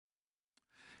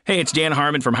Hey, it's Dan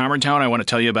Harmon from Harmontown. I want to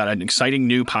tell you about an exciting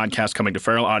new podcast coming to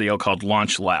Feral Audio called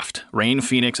Launch Left. Rain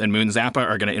Phoenix and Moon Zappa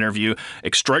are going to interview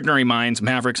extraordinary minds,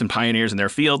 mavericks, and pioneers in their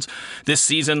fields. This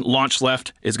season, Launch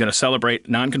Left is going to celebrate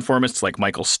nonconformists like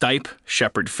Michael Stipe,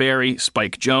 Shepard Fairey,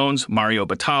 Spike Jones, Mario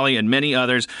Batali, and many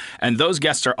others. And those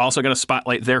guests are also going to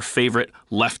spotlight their favorite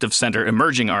left-of-center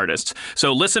emerging artists.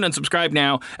 So listen and subscribe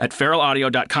now at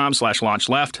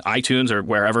feralaudio.com/launchleft, iTunes, or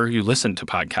wherever you listen to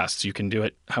podcasts. You can do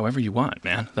it however you want,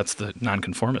 man. That's the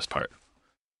nonconformist part.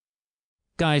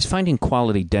 Guys, finding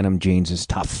quality denim jeans is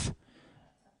tough.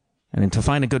 And to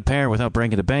find a good pair without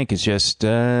breaking the bank is just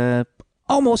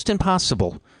almost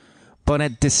impossible. But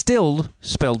at Distilled,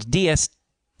 spelled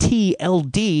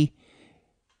D-S-T-L-D,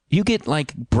 you get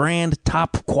like brand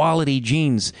top quality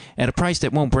jeans at a price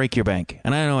that won't break your bank.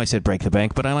 And I know I said break the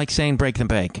bank, but I like saying break the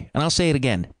bank. And I'll say it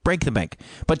again, break the bank.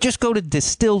 But just go to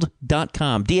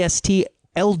distilled.com,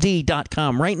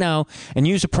 D-S-T-L-D.com right now and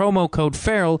use the promo code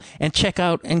Feral and check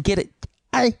out and get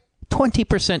a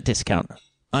 20% discount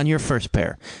on your first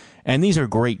pair. And these are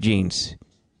great jeans.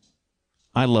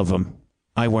 I love them.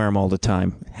 I wear them all the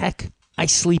time. Heck, I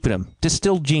sleep in them.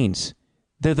 Distilled jeans.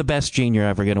 They're the best jean you're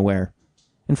ever going to wear.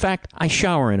 In fact, I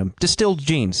shower in them. Distilled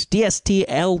jeans.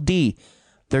 D-S-T-L-D.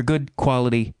 They're good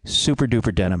quality, super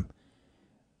duper denim.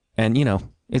 And, you know,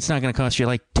 it's not going to cost you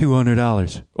like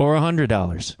 $200 or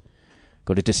 $100.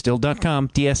 Go to distilled.com,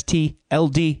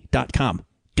 D-S-T-L-D.com.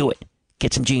 Do it.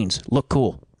 Get some jeans. Look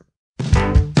cool.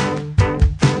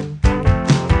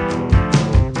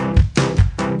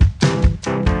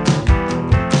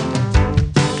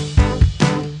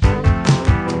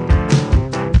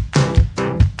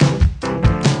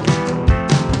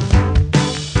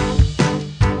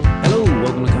 Hello,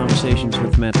 welcome to Conversations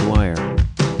with Matt Dwyer.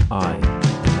 I am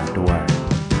Matt Dwyer.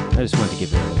 I just wanted to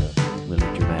give it a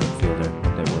little dramatic feel there.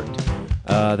 That worked.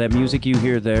 That music you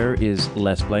hear there is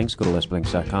Les Blanks. Go to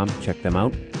lesblanks.com. Check them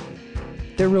out.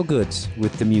 They're real goods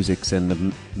with the musics and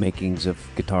the makings of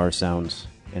guitar sounds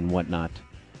and whatnot.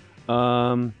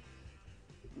 I'm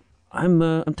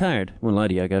tired. I won't lie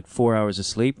to you. I got 4 hours of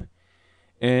sleep,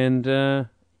 and I'm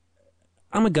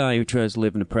a guy who tries to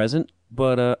live in the present.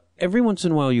 But every once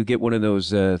in a while, you get one of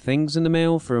those things in the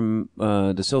mail from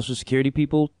the Social Security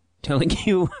people telling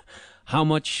you how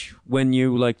much when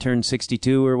you like turn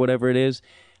 62 or whatever it is,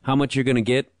 how much you're going to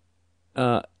get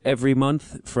every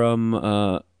month from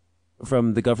the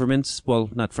governments. Well,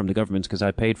 not from the governments because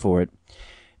I paid for it.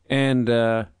 And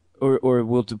or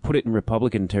we'll put it in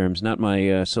Republican terms, not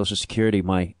my Social Security,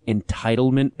 my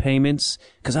entitlement payments,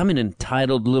 because I'm an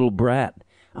entitled little brat.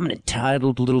 I'm an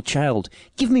entitled little child.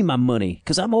 Give me my money,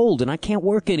 because I'm old and I can't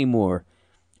work anymore.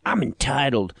 I'm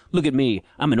entitled. Look at me.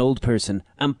 I'm an old person.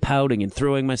 I'm pouting and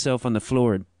throwing myself on the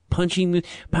floor and pounding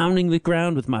the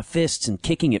ground with my fists and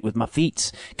kicking it with my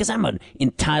feet, because I'm an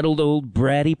entitled old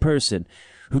bratty person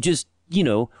who just, you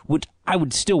know, I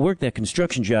would still work that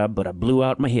construction job, but I blew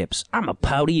out my hips. I'm a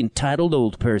pouty, entitled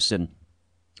old person.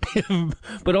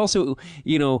 But also,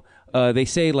 you know, they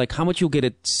say, like, how much you'll get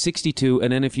at 62,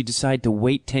 and then if you decide to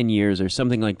wait 10 years or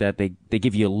something like that, they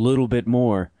give you a little bit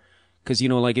more. Because, you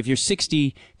know, like, if you're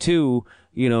 62,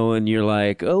 you know, and you're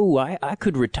like, oh, I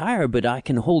could retire, but I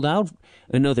can hold out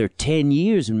another 10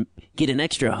 years and get an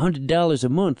extra $100 a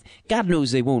month. God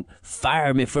knows they won't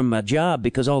fire me from my job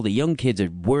because all the young kids are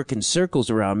working circles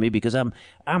around me because I'm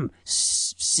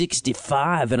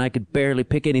 65 and I could barely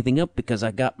pick anything up because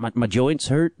I got my joints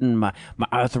hurt and my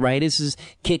arthritis is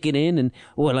kicking in, and,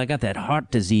 well, I got that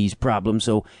heart disease problem,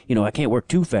 so, you know, I can't work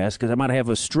too fast because I might have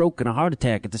a stroke and a heart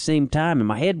attack at the same time and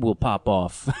my head will pop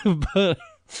off.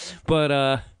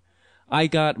 But I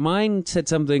got, mine said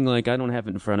something like, I don't have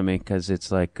it in front of me because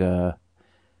it's like,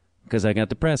 because I got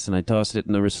depressed and I tossed it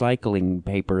in the recycling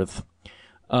paper.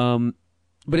 But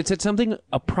it said something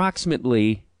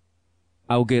approximately,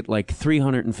 I'll get like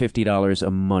 $350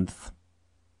 a month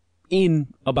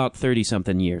in about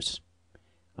 30-something years.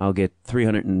 I'll get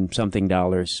 $300 and something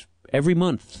every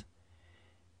month.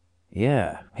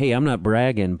 Yeah. Hey, I'm not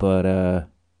bragging, but,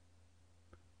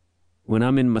 when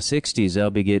I'm in my 60s, I'll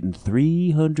be getting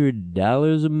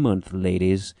 $300 a month,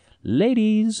 ladies.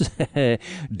 Ladies,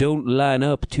 don't line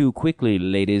up too quickly,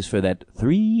 ladies, for that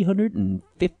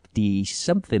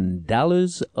 $350-something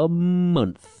a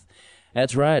month.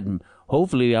 That's right. And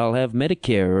hopefully I'll have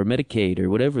Medicare or Medicaid or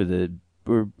whatever,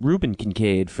 or Reuben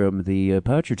Kincaid from the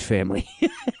Partridge Family.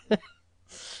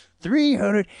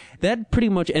 300. That pretty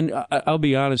much, and I'll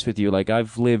be honest with you, like,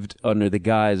 I've lived under the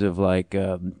guise of, like,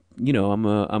 you know,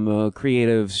 I'm a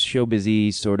creative, show busy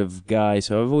sort of guy,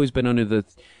 so I've always been under the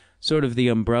sort of the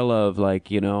umbrella of, like,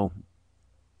 you know,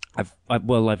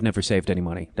 I've never saved any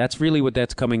money. That's really what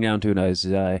that's coming down to. Is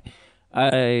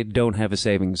I don't have a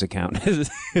savings account.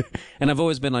 And I've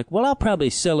always been like, well, I'll probably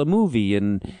sell a movie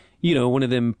and, one of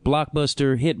them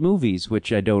blockbuster hit movies,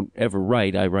 which I don't ever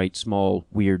write. I write small,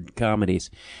 weird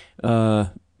comedies. So,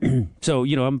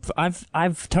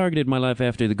 I've targeted my life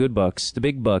after the good bucks, the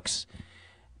big bucks.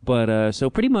 But, so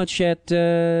pretty much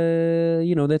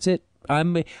that's it.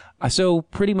 So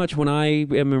pretty much when I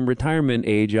am in retirement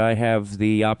age, I have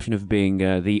the option of being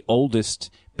the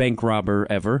oldest bank robber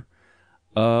ever,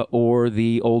 or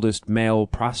the oldest male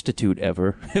prostitute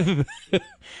ever.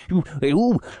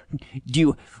 Ooh,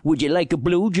 would you like a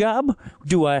blow job?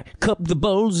 Do I cup the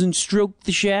bulls and stroke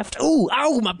the shaft? Ooh,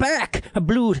 ow, my back! I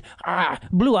blew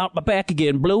out my back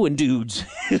again, blowing dudes.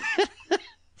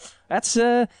 That's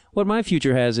what my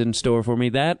future has in store for me.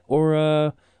 That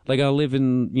or like I'll live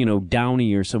in,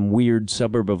 Downey or some weird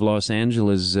suburb of Los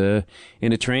Angeles in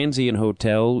a transient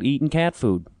hotel eating cat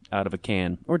food out of a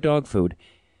can or dog food.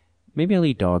 Maybe I'll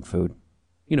eat dog food,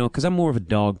 because I'm more of a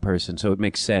dog person, so it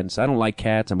makes sense. I don't like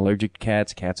cats. I'm allergic to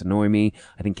cats. Cats annoy me.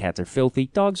 I think cats are filthy.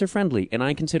 Dogs are friendly, and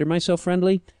I consider myself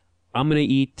friendly. I'm gonna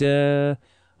eat the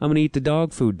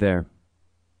dog food there.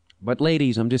 But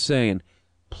ladies, I'm just saying,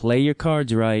 play your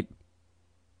cards right,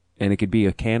 and it could be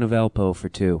a can of Alpo for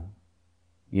two.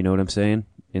 You know what I'm saying?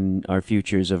 In our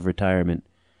futures of retirement.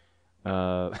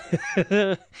 And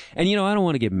I don't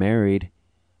want to get married.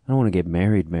 I don't want to get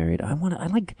married.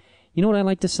 You know what I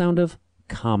like the sound of?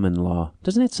 Common law.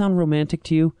 Doesn't it sound romantic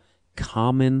to you?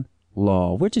 Common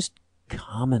law. We're just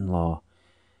common law.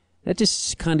 That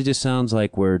just kind of just sounds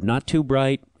like we're not too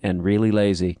bright and really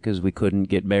lazy because we couldn't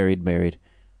get married.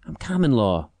 I'm common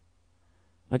law.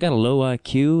 I got a low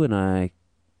IQ and I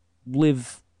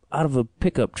live out of a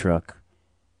pickup truck.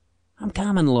 I'm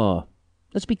common law.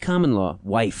 Let's be common law.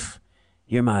 Wife.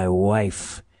 You're my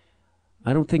wife.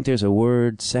 I don't think there's a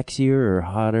word sexier or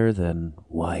hotter than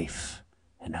wife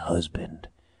and husband.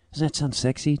 Doesn't that sound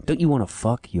sexy? Don't you want to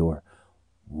fuck your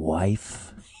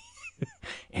wife?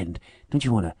 And don't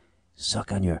you want to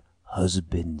suck on your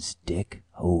husband's dick?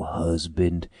 Oh,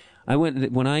 husband.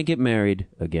 When I get married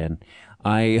again,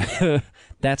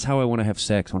 that's how I want to have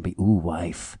sex. I want to be, ooh,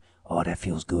 wife. Oh, that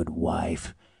feels good,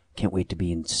 wife. Can't wait to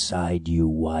be inside you,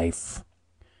 wife.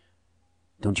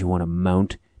 Don't you want to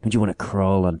mount? Don't you want to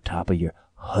crawl on top of your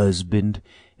husband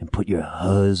and put your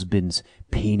husband's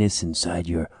penis inside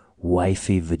your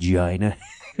wifey vagina?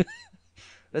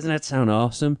 Doesn't that sound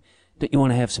awesome? Don't you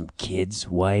want to have some kids,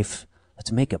 wife?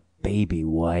 Let's make a baby,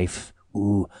 wife.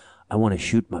 Ooh, I want to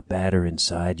shoot my batter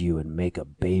inside you and make a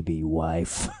baby,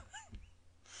 wife.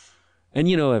 And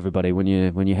everybody, when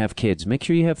you have kids, make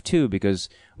sure you have two, because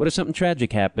what if something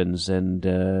tragic happens and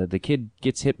the kid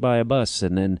gets hit by a bus,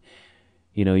 and then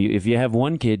if you have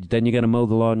one kid, then you got to mow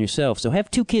the lawn yourself. So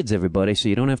have two kids, everybody, so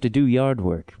you don't have to do yard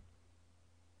work.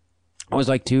 I always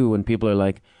like too when people are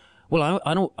like, "Well,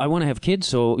 I want to have kids,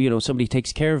 so somebody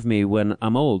takes care of me when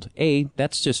I'm old."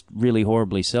 That's just really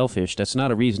horribly selfish. That's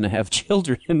not a reason to have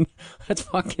children. That's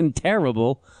fucking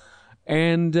terrible.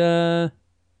 And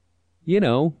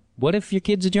what if your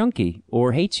kid's a junkie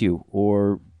or hates you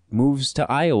or moves to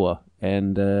Iowa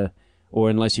and or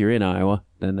unless you're in Iowa,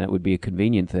 then that would be a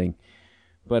convenient thing.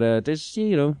 But there's,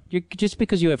 just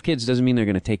because you have kids doesn't mean they're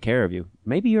going to take care of you.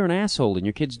 Maybe you're an asshole and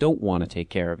your kids don't want to take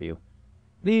care of you.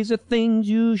 These are things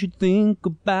you should think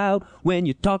about when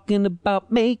you're talking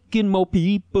about making more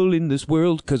people in this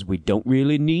world, 'cause we don't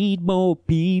really need more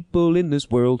people in this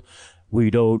world.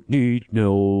 We don't need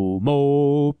no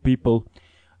more people.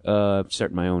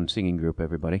 Starting my own singing group,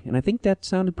 everybody. And I think that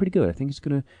sounded pretty good. I think it's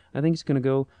gonna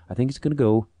go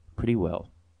pretty well.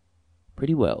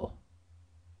 Pretty well.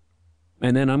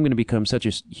 And then I'm going to become such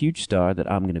a huge star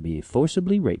that I'm going to be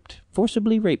forcibly raped.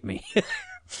 Forcibly rape me.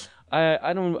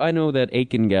 I know that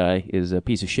Aiken guy is a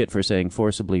piece of shit for saying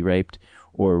forcibly raped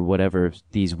or whatever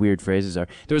these weird phrases are.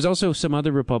 There was also some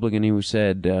other Republican who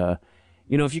said, if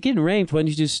you're getting raped, why don't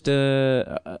you just,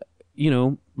 lay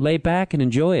back and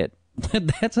enjoy it?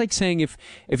 That's like saying if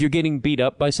you're getting beat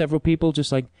up by several people,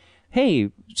 just like, hey,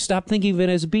 stop thinking of it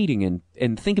as a beating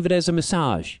and think of it as a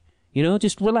massage.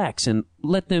 Just relax and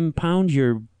let them pound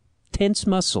your tense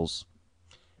muscles.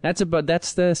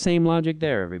 That's the same logic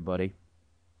there, everybody.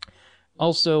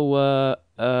 Also,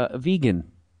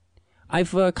 vegan.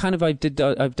 I've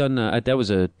done that was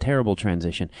a terrible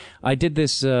transition. I did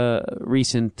this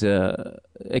recent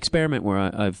experiment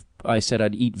where I said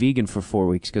I'd eat vegan for 4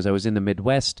 weeks because I was in the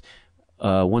Midwest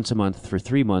once a month for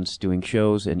 3 months doing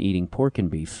shows and eating pork and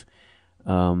beef.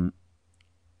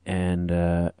 And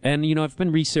I've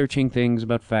been researching things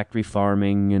about factory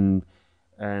farming and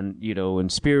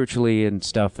spiritually and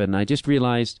stuff, and I just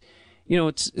realized,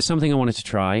 it's something I wanted to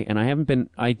try, and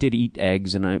I did eat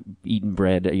eggs, and I've eaten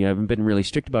bread. I haven't been really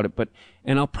strict about it,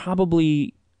 and I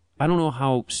don't know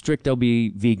how strict I'll be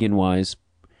vegan-wise,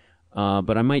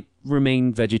 but I might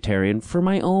remain vegetarian for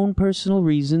my own personal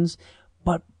reasons.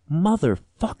 But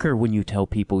motherfucker, when you tell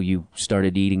people you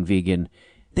started eating vegan,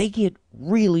 they get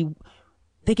really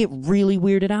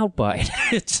weirded out by it.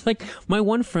 It's like my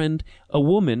one friend, a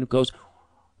woman, goes,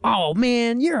 "Oh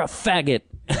man, you're a faggot."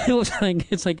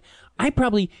 It's like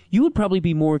you would probably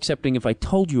be more accepting if I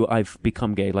told you I've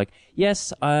become gay. Like,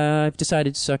 yes, I've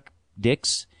decided to suck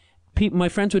dicks. My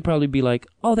friends would probably be like,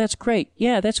 "Oh, that's great.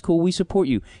 Yeah, that's cool. We support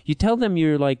you." You tell them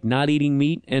you're like not eating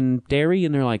meat and dairy,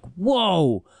 and they're like,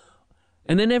 "Whoa!"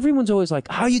 And then everyone's always like,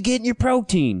 "How you getting your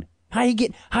protein? How you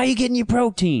getting your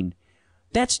protein?"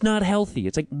 That's not healthy.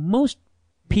 It's like most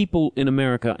people in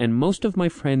America and most of my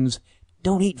friends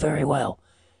don't eat very well.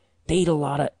 They eat a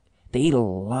lot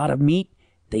of meat.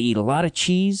 They eat a lot of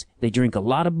cheese. They drink a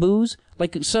lot of booze.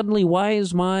 Like suddenly, why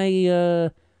is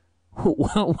my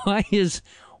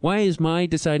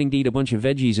deciding to eat a bunch of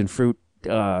veggies and fruit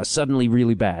suddenly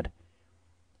really bad?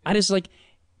 I just like,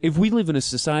 if we live in a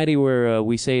society where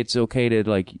we say it's okay to,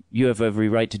 like, you have every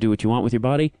right to do what you want with your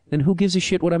body, then who gives a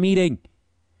shit what I'm eating?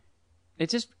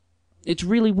 It's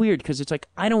really weird, because it's like,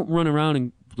 I don't run around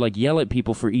and like yell at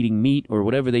people for eating meat or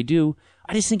whatever they do.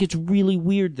 I just think it's really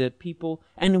weird that people,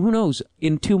 and who knows,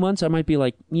 in 2 months I might be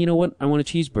like, you know what, I want a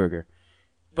cheeseburger.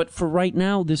 But for right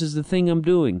now, this is the thing I'm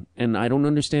doing, and I don't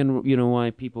understand, why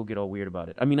people get all weird about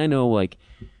it. I mean, I know, like,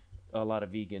 a lot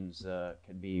of vegans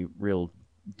can be real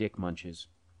dick munches,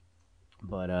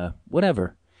 but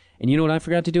whatever. And you know what I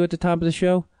forgot to do at the top of the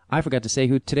show? I forgot to say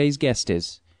who today's guest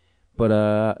is.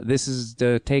 But this is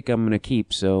the take I'm going to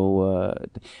keep. So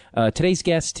today's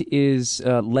guest is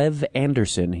Lev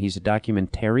Anderson. He's a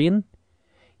documentarian.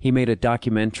 He made a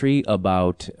documentary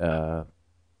about the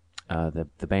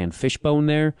band Fishbone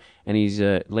there, and he's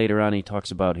later on he talks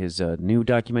about his new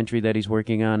documentary that he's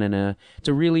working on, and it's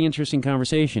a really interesting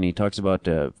conversation. He talks about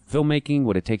filmmaking,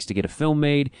 what it takes to get a film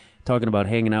made, talking about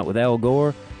hanging out with Al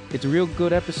Gore. It's a real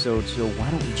good episode, so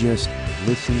why don't we just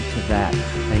listen to that?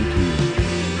 Thank you.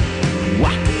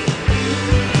 Whack.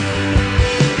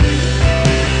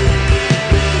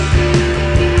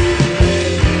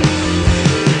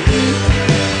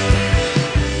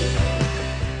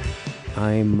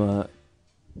 I'm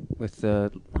with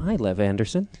hi, Lev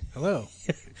Anderson. Hello.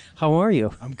 How are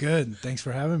you? I'm good. Thanks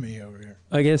for having me over here.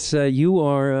 I guess you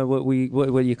are what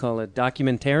do you call it?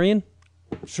 Documentarian?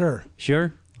 Sure.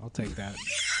 Sure. I'll take that.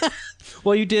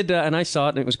 Well, you did, and I saw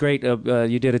it, and it was great.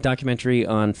 You did a documentary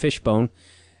on Fishbone.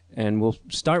 And we'll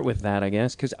start with that, I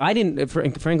guess, because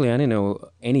frankly, I didn't know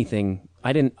anything.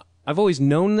 I've always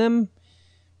known them,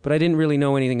 but I didn't really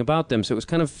know anything about them. So it was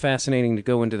kind of fascinating to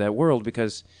go into that world,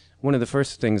 because one of the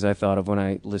first things I thought of when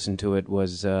I listened to it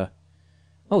was,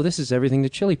 this is everything the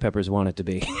Chili Peppers want it to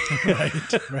be.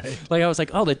 Right. Like, I was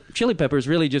like, the Chili Peppers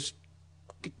really just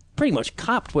pretty much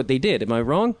copped what they did. Am I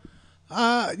wrong?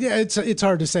 Yeah, it's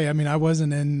hard to say. I mean, I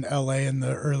wasn't in L.A. in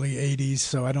the early 80s,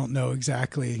 so I don't know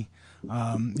exactly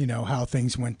how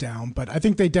things went down, but I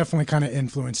think they definitely kind of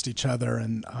influenced each other.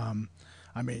 And,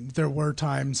 I mean, there were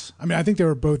times, I think there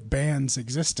were both bands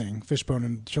existing, Fishbone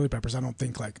and Chili Peppers. I don't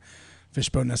think like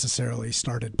Fishbone necessarily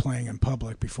started playing in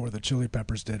public before the Chili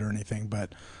Peppers did or anything,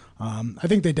 but, I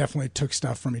think they definitely took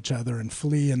stuff from each other, and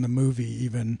Flea in the movie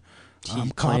even,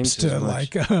 cops to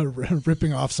like,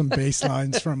 ripping off some bass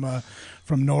lines from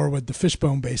Norwood, the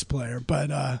Fishbone bass player.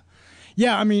 But,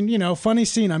 yeah, I mean, funny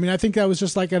scene. I mean, I think that was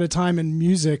just like at a time in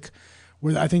music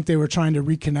where I think they were trying to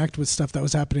reconnect with stuff that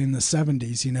was happening in the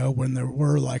 70s, when there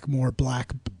were like more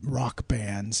black rock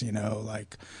bands,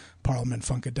 like Parliament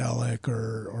Funkadelic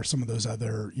or some of those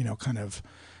other, kind of,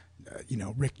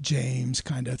 Rick James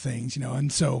kind of things,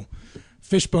 and so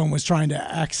Fishbone was trying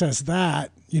to access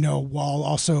that, while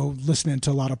also listening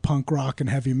to a lot of punk rock and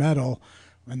heavy metal.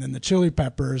 And then the Chili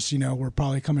Peppers, were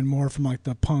probably coming more from like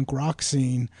the punk rock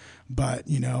scene, but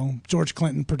George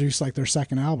Clinton produced like their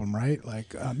second album, right?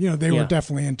 Like, they were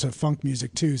definitely into funk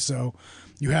music too. So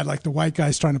you had like the white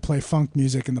guys trying to play funk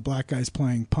music and the black guys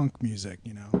playing punk music,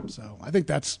 So I think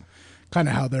that's kind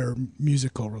of how their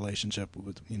musical relationship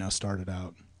started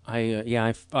out.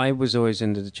 I was always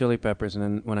into the Chili Peppers,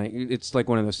 and then it's like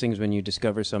one of those things when you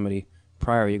discover somebody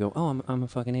prior, you go, oh, I'm a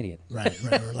fucking idiot. Right.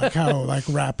 Or like how like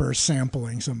rappers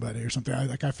sampling somebody or something.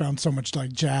 I found so much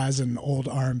like jazz and old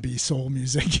R&B soul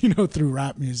music, through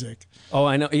rap music. Oh,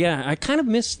 I know. Yeah, I kind of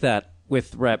missed that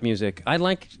with rap music. I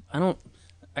kind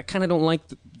of don't like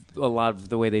a lot of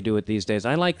the way they do it these days.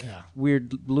 I like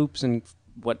weird loops and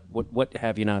what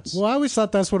have you nots? Well, I always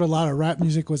thought that's what a lot of rap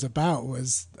music was about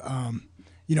was,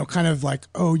 kind of like,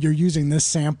 oh, you're using this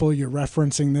sample, you're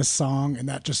referencing this song, and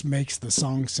that just makes the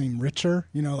song seem richer,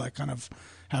 like kind of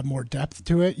have more depth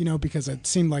to it, because it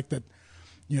seemed like that,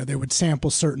 they would sample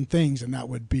certain things and that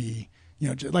would be,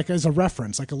 like as a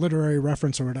reference, like a literary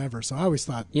reference or whatever. So I always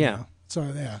thought, yeah.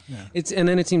 Yeah. And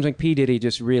then it seems like P. Diddy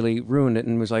just really ruined it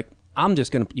and was like, I'm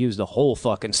just going to use the whole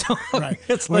fucking song. Right.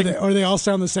 It's or they all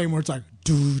sound the same where it's like,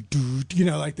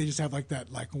 like they just have like that,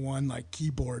 like one like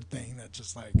keyboard thing that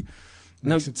just like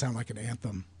makes it sound like an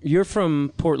anthem. You're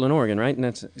from Portland, Oregon, right? And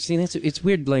it's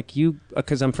weird, like you,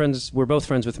 because we're both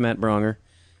friends with Matt Bronger.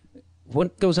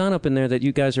 What goes on up in there that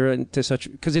you guys are into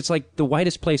such, because it's like the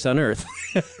whitest place on earth.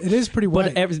 It is pretty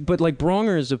white. But like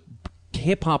Bronger is a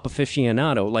hip-hop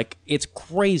aficionado. Like, it's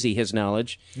crazy, his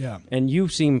knowledge. Yeah. And you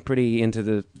seem pretty into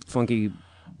the funky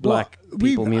black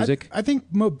people music. I think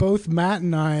both Matt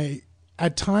and I,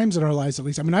 at times in our lives at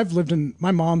least, I mean,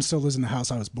 my mom still lives in the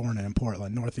house I was born in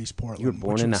Portland, Northeast Portland. You were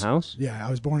born in the house? Yeah, I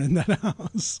was born in that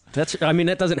house. That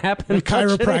doesn't happen. The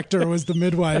chiropractor was the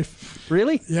midwife.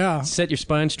 Really? Yeah. Set your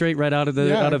spine straight right out of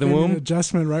the womb? An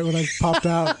adjustment right when I popped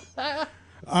out.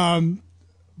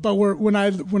 But when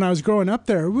I was growing up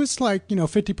there, it was like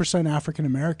 50% African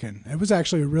American. It was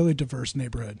actually a really diverse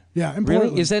neighborhood. Yeah, in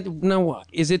Portland. Really?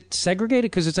 Is it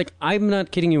segregated? Because it's like, I'm not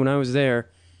kidding you. When I was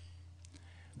there,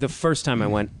 the first time I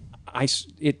went,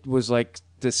 it was like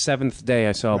the seventh day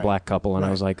I saw a black couple, and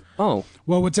I was like, oh.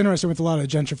 Well, what's interesting with a lot of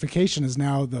gentrification is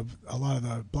now a lot of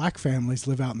the black families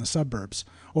live out in the suburbs,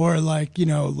 or like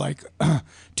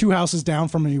 2 houses down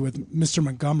from me with Mr.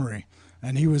 Montgomery.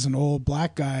 And he was an old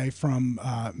black guy from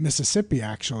Mississippi,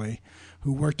 actually,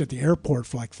 who worked at the airport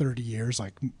for like 30 years,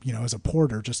 like, as a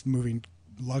porter, just moving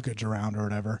luggage around or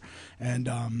whatever. And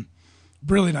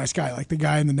really nice guy, like the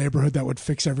guy in the neighborhood that would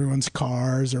fix everyone's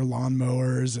cars or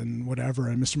lawnmowers and whatever.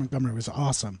 And Mr. Montgomery was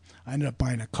awesome. I ended up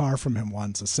buying a car from him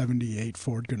once, a 78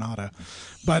 Ford Granada,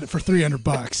 but for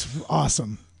 $300.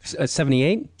 Awesome.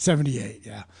 78? 78,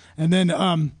 yeah. And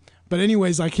then... But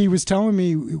anyways, like he was telling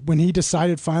me when he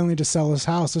decided finally to sell his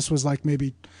house, this was like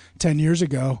maybe 10 years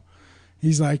ago.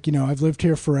 He's like, I've lived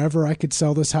here forever. I could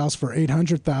sell this house for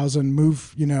 $800,000,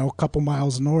 move, a couple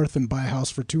miles north and buy a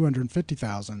house for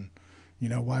 $250,000.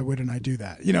 Why wouldn't I do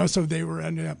that? So they were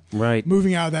ended up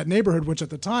moving out of that neighborhood, which at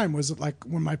the time was like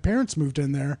when my parents moved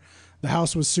in there, the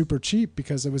house was super cheap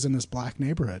because it was in this black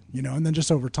neighborhood, and then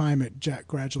just over time it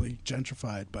gradually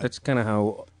gentrified. But that's kind of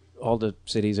how all the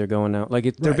cities are going now.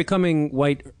 Like they're becoming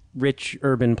white, rich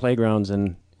urban playgrounds,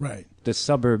 and the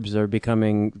suburbs are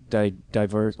becoming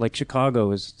diverse. Like Chicago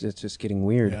it's just getting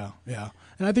weird. Yeah.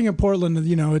 And I think in Portland,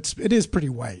 it is pretty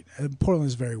white. Portland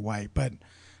is very white, but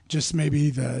just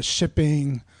maybe the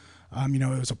shipping.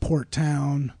 It was a port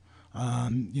town.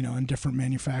 And different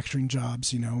manufacturing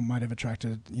jobs, might have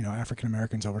attracted, African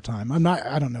Americans over time.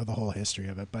 I don't know the whole history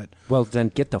of it, but. Well, then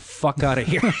get the fuck out of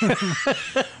here.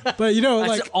 But,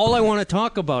 that's all I want to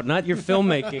talk about, not your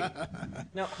filmmaking.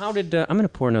 Now, how did, I'm going to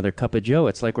pour another cup of Joe.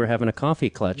 It's like we're having a coffee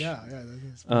clutch. Yeah, that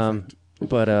is perfect.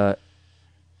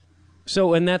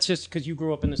 And that's just because you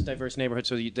grew up in this diverse neighborhood,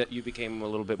 so that you became a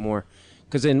little bit more,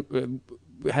 because then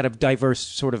had a diverse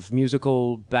sort of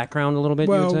musical background a little bit.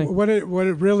 Well, you would say? what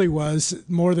it really was,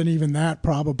 more than even that,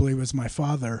 probably was my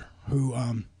father, who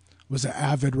was an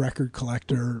avid record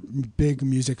collector, big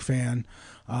music fan.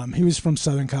 He was from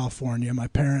Southern California. My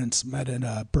parents met in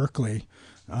Berkeley.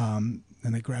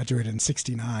 And they graduated in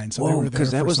 '69, so they were there. Because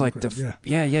that was like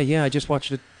I just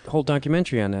watched a whole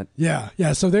documentary on that.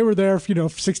 Yeah. So they were there,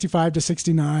 65 to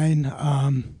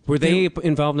 '69. Were they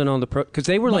involved in all the because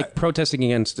they were like protesting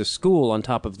against the school on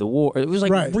top of the war. It was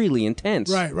like really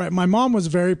intense. Right. My mom was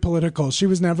very political. She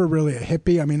was never really a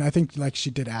hippie. I mean, I think like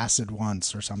she did acid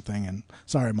once or something. And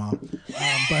sorry, Mom,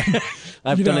 but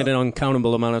I've done it an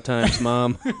uncountable amount of times,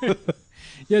 Mom.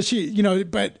 Yeah,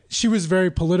 but she was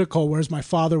very political, whereas my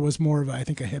father was more of, I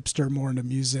think, a hipster, more into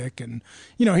music. And,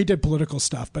 he did political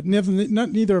stuff, but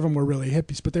neither of them were really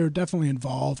hippies, but they were definitely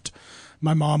involved.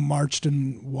 My mom marched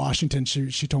in Washington.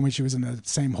 She told me she was in the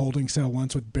same holding cell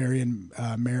once with Barry and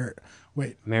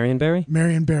Marion Barry?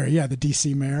 Marion Barry, yeah, the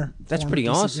D.C. mayor. That's pretty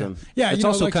awesome. Yeah, it's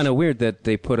also kind of weird that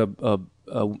they put a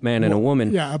man and a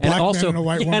woman. Yeah, a black man and a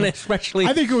white woman. And especially,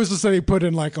 I think it was just that they put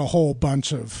in like a whole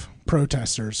bunch of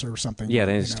protesters or something. Yeah,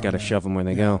 they just got to shove them where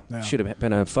they go. Yeah. Should have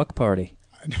been a fuck party.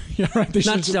 Yeah, right.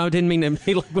 I didn't mean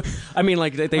to. I mean,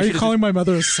 like they. Are you calling my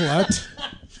mother a slut?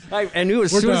 I knew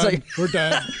as soon as we're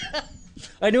done.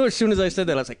 I knew as soon as I said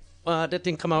that, I was like, that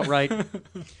didn't come out right.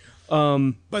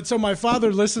 But so my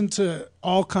father listened to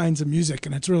all kinds of music,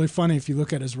 and it's really funny if you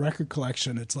look at his record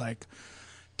collection. It's like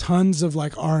tons of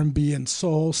like R&B and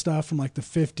soul stuff from like the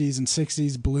 50s and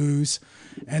 60s, blues,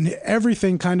 and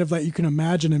everything kind of that you can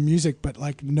imagine in music, but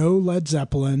like no Led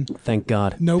Zeppelin, Thank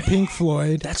God. no Pink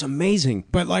Floyd. That's amazing.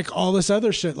 But like all this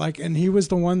other shit, like, and he was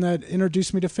the one that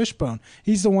introduced me to Fishbone.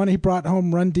 He's the one, he brought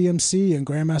home Run DMC and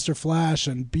Grandmaster Flash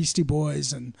and Beastie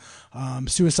Boys and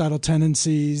Suicidal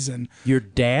Tendencies. And Your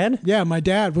dad? yeah, my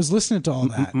dad was listening to all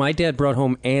that. My dad brought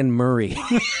home Anne Murray.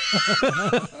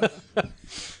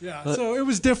 Yeah, so it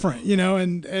was different, you know,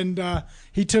 and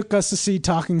he took us to see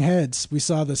Talking Heads. We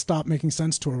saw the Stop Making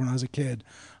Sense tour when I was a kid.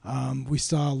 We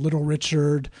saw Little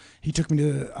Richard. He took me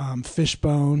to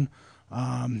Fishbone.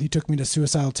 He took me to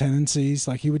Suicidal Tendencies.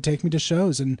 Like, he would take me to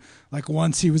shows, and like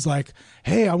once he was like,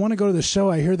 "Hey, I want to go to the show.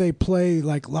 I hear they play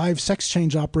like live sex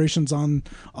change operations on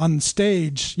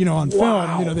stage, you know, on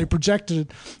film. You know, they projected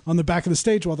it on the back of the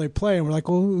stage while they play." And we're like,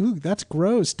 "Well, ooh, that's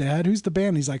gross, Dad. Who's the band?"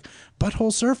 And he's like,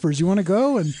 "Butthole Surfers. You want to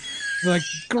go?" And we're like,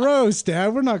 "Gross,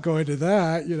 Dad. We're not going to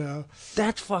that." You know.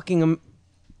 That's fucking...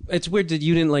 It's weird that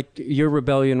you didn't, like, your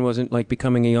rebellion wasn't like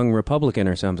becoming a young Republican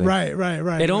or something. Right.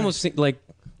 It almost seemed like...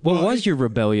 What was your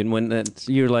rebellion when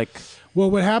you're like...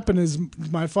 Well, what happened is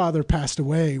my father passed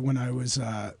away when I was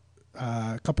a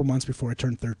couple months before I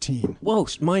turned 13. Whoa,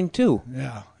 mine too.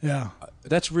 Yeah.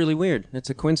 That's really weird. That's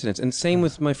a coincidence. And same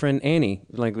with my friend Annie.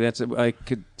 Like, I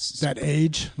could... That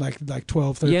age, like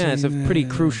 12, 13. Yeah, it's a pretty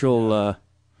crucial...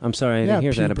 I'm sorry I didn't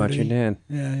hear that about your dad.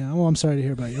 Yeah. Well, I'm sorry to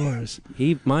hear about yours.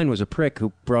 Mine was a prick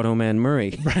who brought home Anne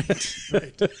Murray.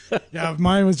 Right. Yeah,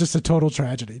 mine was just a total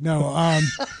tragedy.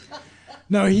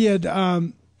 No, he had...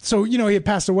 so, you know, he had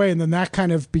passed away, and then that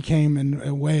kind of became, in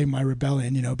a way, my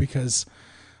rebellion, you know, because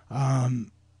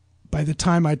by the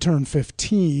time I turned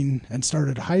 15 and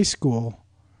started high school,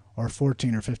 or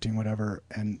 14 or 15, whatever,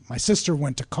 and my sister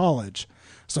went to college,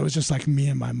 so it was just like me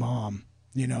and my mom,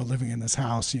 you know, living in this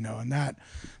house, you know, and that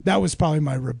was probably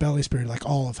my rebellious period, like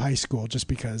all of high school, just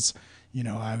because, you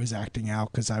know, I was acting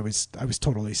out because I was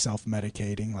totally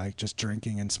self-medicating, like just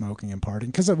drinking and smoking and partying,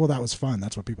 because, well, that was fun.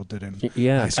 That's what people did in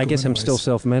high school I guess I'm still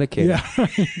self-medicating.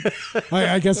 Yeah,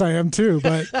 I guess I am too,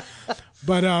 but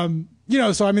you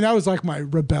know, so I mean, that was like my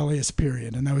rebellious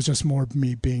period, and that was just more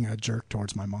me being a jerk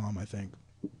towards my mom, I think.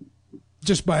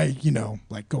 Just by, you know,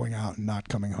 like going out and not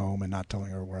coming home and not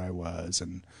telling her where I was.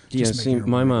 And just see,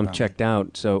 my mom checked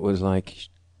out, so it was like,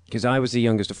 because I was the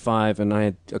youngest of 5, and I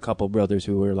had a couple brothers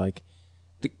who were like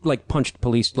punched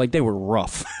police, like they were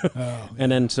rough.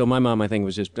 And then, so my mom, I think,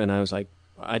 was just, and I was like,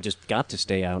 I just got to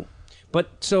stay out. But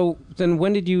so then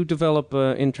when did you develop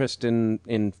interest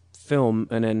in film?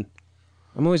 And then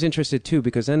I'm always interested too,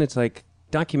 because then it's like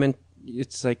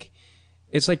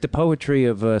it's like the poetry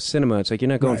of cinema. It's like you're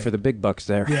not going for the big bucks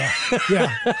there.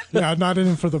 Yeah. Not in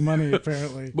it for the money,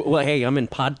 apparently. Well, hey, I'm in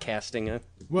podcasting.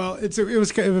 Well, it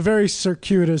was a very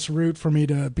circuitous route for me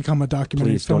to become a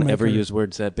documentary Please filmmaker. don't ever use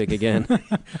words that big again.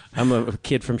 I'm a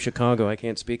kid from Chicago. I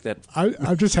can't speak that.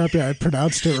 I'm just happy I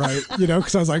pronounced it right, you know,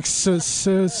 because I was like,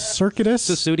 circuitous?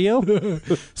 Studio?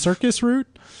 Circus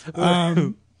route?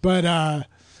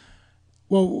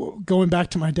 Well, going back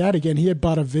to my dad again, he had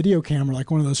bought a video camera, like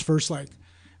one of those first like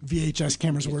VHS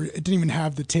cameras where it didn't even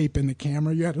have the tape in the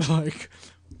camera. You had to like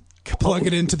plug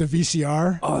it into the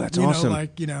VCR. Oh, that's awesome.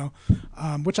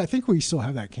 Which I think we still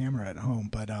have that camera at home.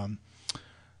 But,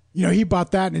 you know, he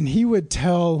bought that, and he would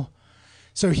tell...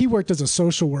 So he worked as a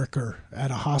social worker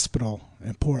at a hospital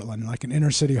in Portland, like an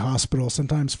inner city hospital.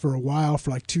 Sometimes for a while,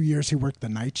 for like 2 years, he worked the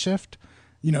night shift.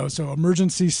 You know, so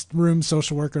emergency room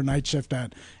social worker, night shift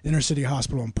at inner city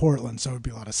hospital in Portland. So it would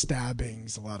be a lot of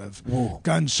stabbings, a lot of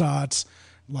gunshots,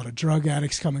 a lot of drug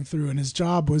addicts coming through. And his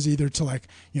job was either to, like,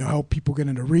 you know, help people get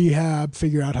into rehab,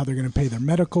 figure out how they're going to pay their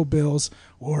medical bills,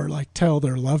 or like tell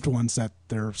their loved ones that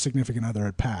their significant other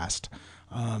had passed.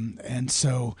 And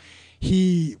so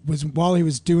while he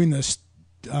was doing this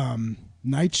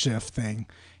night shift thing,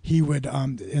 he would,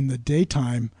 in the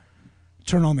daytime,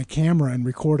 turn on the camera and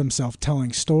record himself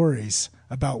telling stories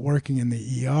about working in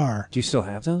the ER. Do you still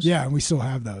have those? Yeah, we still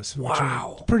have those.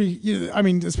 Wow. Pretty, you know, I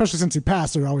mean, especially since he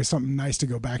passed, there's always something nice to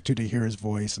go back to hear his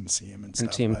voice and see him and stuff.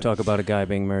 And see him talk about a guy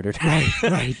being murdered.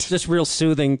 Right. Just real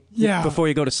soothing before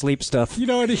you go to sleep stuff. You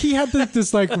know, and he had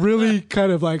this like really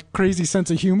kind of like crazy sense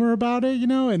of humor about it, you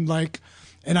know, and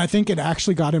I think it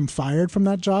actually got him fired from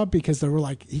that job, because they were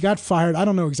like, he got fired. I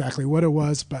don't know exactly what it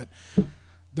was, but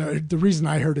the reason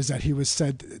I heard is that he was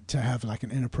said to have like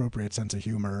an inappropriate sense of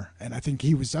humor, and I think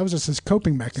that was just his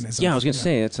coping mechanism. Yeah, I was gonna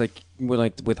say, it's like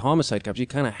with homicide cops, you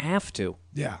kind of have to.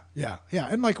 Yeah,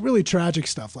 and like really tragic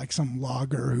stuff, like some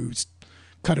logger who's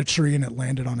cut a tree and it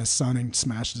landed on his son and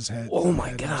smashed his head. Oh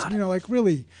my God! You know, like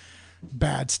really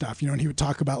bad stuff, and he would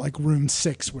talk about like room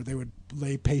 6 where they would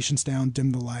lay patients down,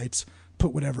 dim the lights,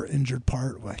 put whatever injured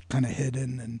part like kind of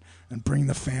hidden and bring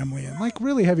the family in, like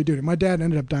really heavy duty. My dad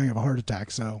ended up dying of a heart attack.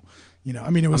 So, it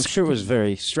was, I'm sure it was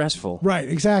very stressful. Right.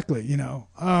 Exactly.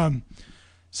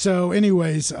 So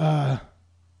anyways, we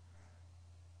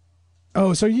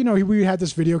had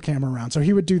this video camera around, so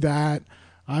he would do that.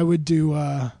 I would do,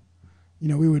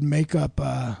 we would make up,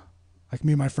 like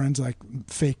me and my friends, like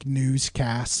fake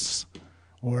newscasts,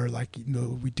 or like,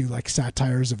 we do like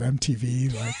satires of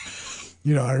MTV. Like,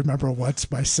 I remember once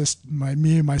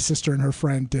me and my sister and her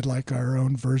friend did like our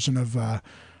own version of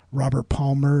Robert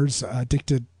Palmer's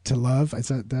Addicted to Love.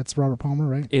 That's Robert Palmer,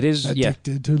 right? It is.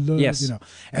 Addicted to Love. Yes.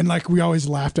 And like we always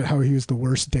laughed at how he was the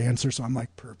worst dancer. So I'm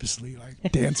like purposely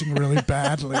like dancing really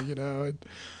badly,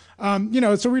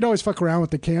 so we'd always fuck around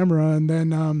with the camera, and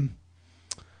then,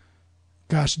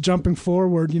 jumping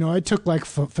forward, I took like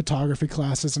photography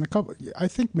classes and I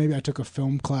think maybe I took a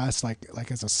film class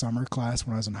like as a summer class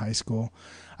when I was in high school.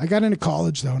 I got into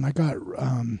college though, and I got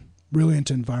really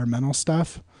into environmental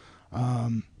stuff,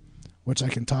 which I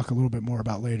can talk a little bit more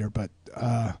about later. But,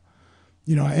 I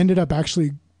ended up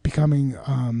actually becoming,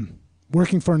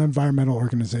 working for an environmental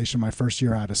organization my first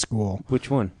year out of school. Which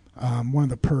one? One of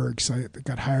the PIRGs. I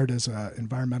got hired as an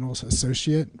environmental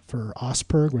associate for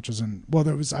OSPIRG, which was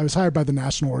I was hired by the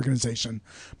national organization,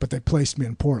 but they placed me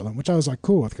in Portland, which I was like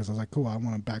cool with, because I was like, cool, I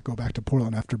want to go back to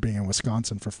Portland after being in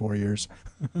Wisconsin for 4 years.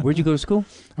 Where'd you go to school?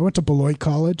 I went to Beloit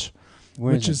College,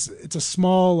 it's a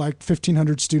small, like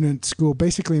 1,500 student school,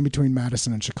 basically in between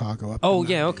Madison and Chicago.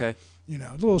 Okay. A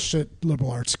little shit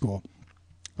liberal arts school.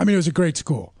 I mean, it was a great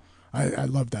school. I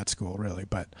loved that school, really,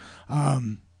 but I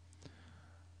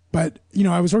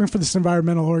was working for this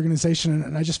environmental organization,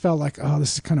 and I just felt like, oh,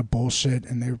 this is kind of bullshit.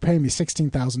 And they were paying me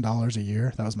 $16,000 a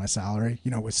year. That was my salary,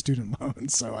 with student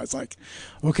loans. So I was like,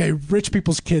 okay, rich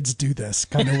people's kids do this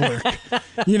kind of work,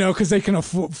 because they can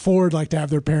afford like to have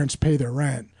their parents pay their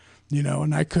rent,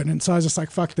 and I couldn't. So I was just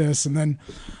like, fuck this. And then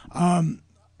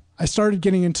I started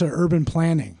getting into urban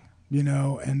planning,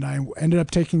 and I ended up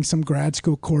taking some grad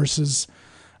school courses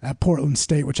at Portland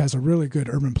State, which has a really good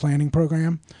urban planning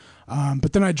program.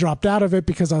 But then I dropped out of it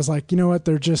because I was like, you know what?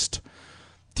 They're just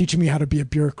teaching me how to be a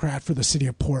bureaucrat for the city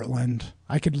of Portland.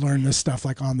 I could learn this stuff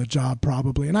like on the job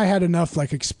probably. And I had enough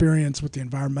like experience with the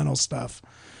environmental stuff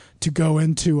to go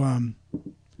into,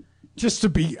 just to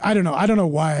be, I don't know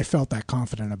why I felt that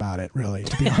confident about it, really,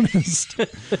 to be honest.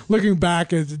 Looking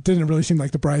back, it didn't really seem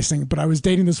like the brightest thing, but I was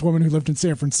dating this woman who lived in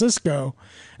San Francisco,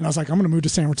 and I was like, I'm going to move to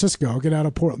San Francisco. I'll get out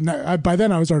of Portland. By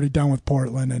then I was already done with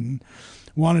Portland and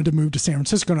wanted to move to San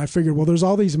Francisco, and I figured, well, there's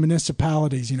all these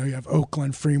municipalities, you have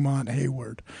Oakland, Fremont,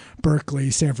 Hayward,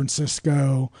 Berkeley, San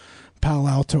Francisco, Palo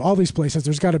Alto, all these places.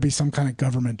 There's got to be some kind of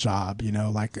government job,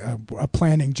 like a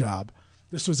planning job.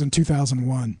 This was in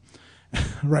 2001,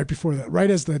 right before that,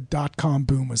 right as the .com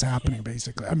boom was happening,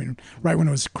 basically. I mean, right when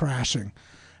it was crashing.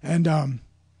 And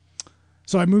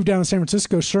so I moved down to San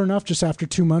Francisco. Sure enough, just after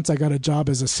 2 months, I got a job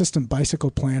as assistant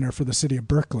bicycle planner for the city of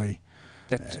Berkeley.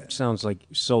 That sounds like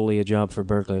solely a job for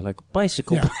Berkeley, like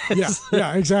bicycle.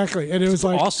 Yeah, exactly. And it was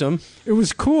like awesome. It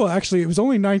was cool, actually. It was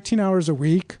only 19 hours a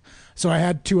week. So I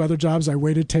had 2 other jobs. I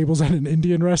waited tables at an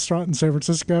Indian restaurant in San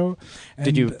Francisco.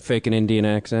 Did you fake an Indian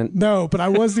accent? No, but I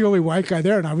was the only white guy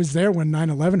there, and I was there when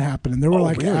 9/11 happened. And there were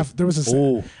really? There was this.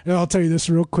 And I'll tell you this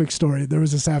real quick story. There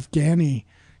was this Afghani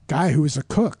guy who was a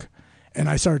cook. And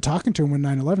I started talking to him when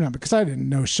 9/11 happened, because I didn't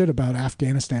know shit about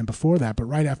Afghanistan before that. But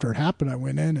right after it happened, I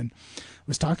went in and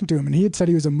was talking to him, and he had said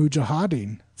he was a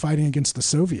mujahideen fighting against the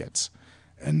Soviets.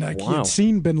 And he had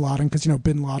seen bin Laden, because,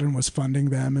 bin Laden was funding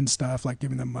them and stuff, like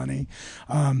giving them money.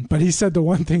 But he said the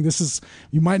one thing,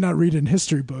 you might not read it in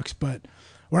history books,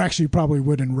 or actually you probably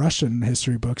would in Russian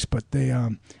history books, but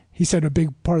he said a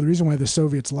big part of the reason why the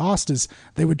Soviets lost is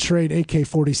they would trade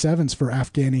AK-47s for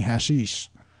Afghani hashish.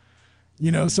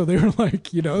 So they were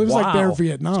like, it was like their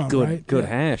Vietnam, right? Good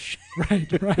hash.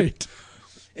 Right.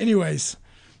 Anyways,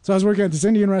 so I was working at this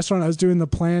Indian restaurant. I was doing the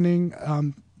planning.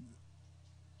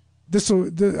 This will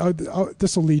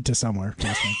lead to somewhere,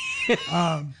 trust me.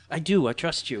 I do. I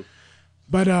trust you.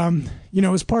 But it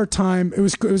was part-time. It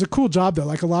was a cool job though.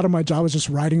 Like a lot of my job was just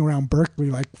riding around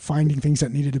Berkeley, like finding things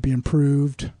that needed to be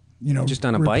improved. Just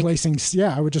on a bike.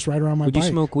 Yeah, I would just ride around my bike. Would you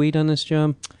smoke weed on this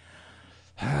job?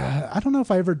 I don't know if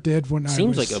I ever did when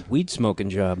Seems like a weed smoking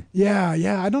job.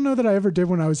 Yeah. I don't know that I ever did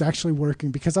when I was actually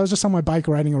working, because I was just on my bike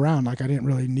riding around. Like I didn't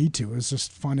really need to. It was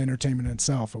just fun entertainment in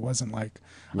itself. It wasn't like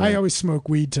I always smoke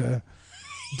weed to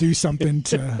do something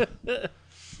to,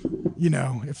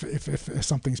 if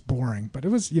something's boring. But it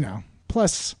was,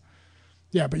 plus,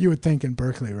 yeah. But you would think in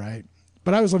Berkeley, right? But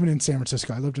But I was living in San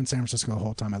Francisco. I lived in San Francisco the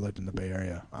whole time I lived in the Bay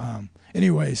Area. But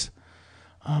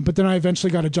then I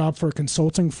eventually got a job for a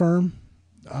consulting firm,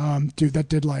 that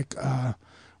did like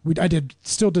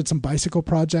still did some bicycle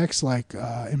projects, like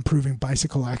improving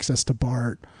bicycle access to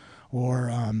BART,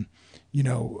 or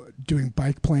doing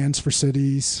bike plans for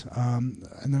cities. And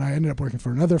then I ended up working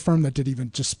for another firm that did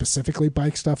even just specifically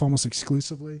bike stuff, almost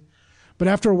exclusively. But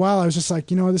after a while, I was just like,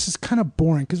 this is kind of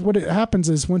boring, because what happens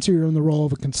is once you're in the role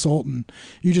of a consultant,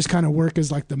 you just kind of work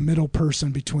as like the middle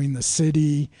person between the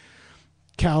city,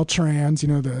 Caltrans,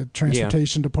 the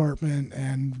transportation department,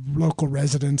 and local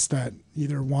residents that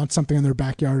either want something in their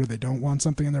backyard or they don't want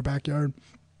something in their backyard.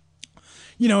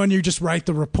 And you just write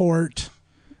the report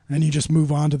and you just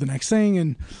move on to the next thing.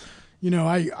 And,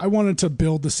 I wanted to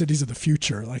build the cities of the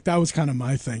future. Like that was kind of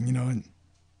my thing, and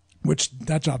which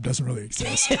that job doesn't really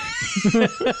exist.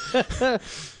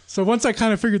 So once I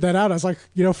kind of figured that out, I was like,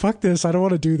 fuck this. I don't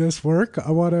want to do this work.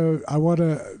 I want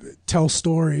to tell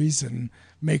stories and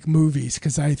make movies,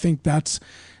 because I think that's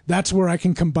where I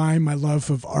can combine my love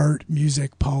of art,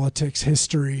 music, politics,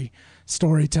 history,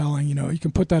 storytelling. You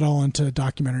can put that all into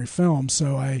documentary film.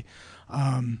 So I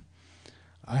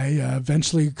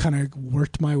eventually kind of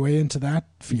worked my way into that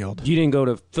field. You didn't go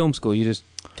to film school. You just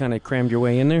kind of crammed your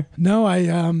way in there? No,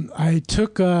 I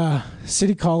took a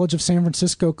City College of San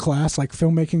Francisco class, like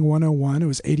Filmmaking 101. It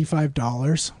was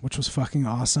 $85, which was fucking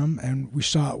awesome. And we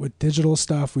shot with digital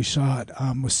stuff. We shot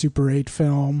with Super 8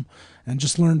 film, and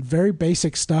just learned very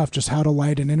basic stuff, just how to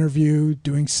light an interview,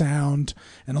 doing sound,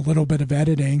 and a little bit of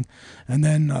editing. And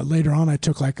then later on, I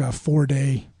took like a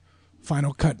 4-day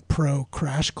Final Cut Pro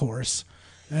crash course.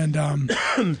 And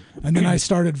then I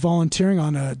started volunteering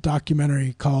on a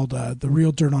documentary called The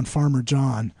Real Dirt on Farmer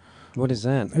John. What is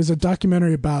that? It was a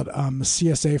documentary about a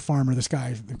CSA farmer, this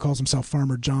guy who calls himself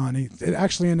Farmer John. He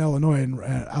actually in Illinois,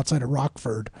 outside of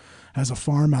Rockford, has a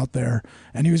farm out there.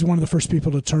 And he was one of the first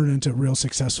people to turn into real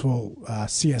successful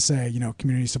CSA,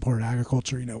 community supported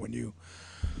agriculture, when you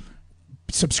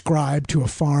subscribe to a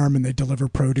farm and they deliver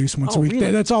produce once a week.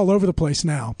 Really? That's all over the place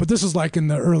now. But this is like in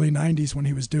the early 90s when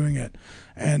he was doing it.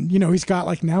 And, he's got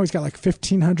like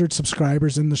 1,500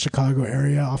 subscribers in the Chicago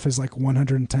area off his like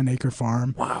 110-acre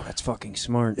farm. Wow, that's fucking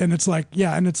smart. And it's like,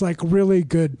 and it's like really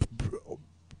good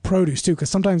produce too, because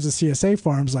sometimes the CSA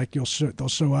farms, like they'll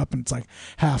show up and it's like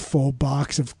half full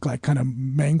box of like kind of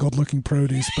mangled looking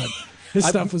produce, but his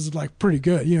stuff was like pretty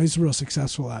good. He's real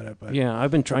successful at it. But yeah,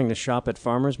 I've been trying to shop at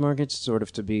farmers markets, sort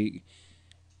of to be,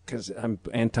 because I'm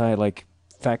anti like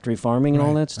factory farming and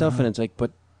all that stuff, and it's like,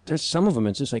 but there's some of them.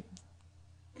 It's just like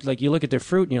you look at their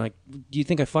fruit and you're like, do you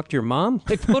think I fucked your mom?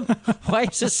 Like, what? Why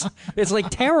is this? It's like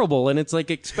terrible and it's like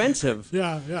expensive.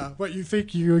 Yeah. What, you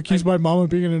think you accuse my mom of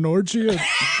being in an orgy at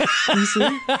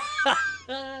DC?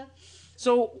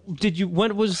 So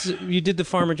you did the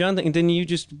Farmer John thing, and then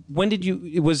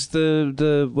it was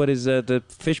the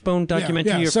Fishbone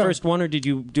documentary your first one, or did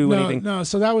you do anything? No,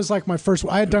 so that was like my first.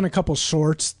 I had done a couple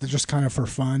shorts that just kind of for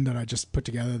fun that I just put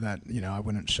together that, I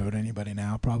wouldn't show to anybody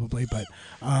now probably, but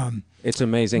it's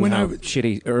amazing how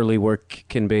shitty early work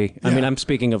can be. I mean, I'm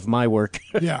speaking of my work.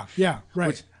 yeah,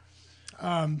 right.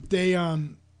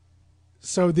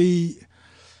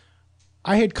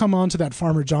 I had come on to that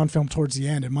Farmer John film towards the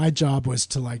end, and my job was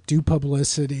to like do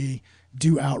publicity,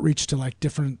 do outreach to like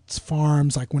different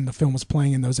farms, like when the film was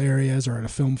playing in those areas or at a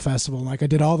film festival. Like I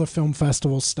did all the film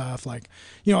festival stuff. Like,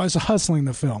 I was hustling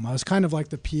the film. I was kind of like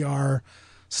the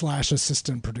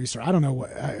PR/assistant producer. I don't know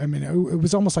what, I mean, it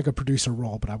was almost like a producer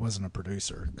role, but I wasn't a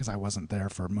producer because I wasn't there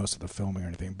for most of the filming or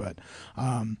anything. But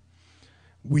I'll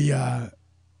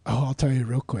tell you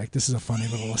real quick. This is a funny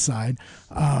little aside.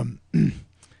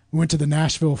 We went to the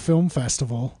Nashville Film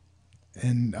Festival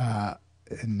in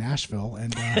Nashville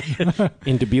and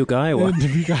in Dubuque, Iowa.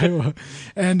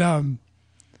 And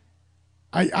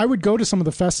I would go to some of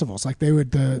the festivals. Like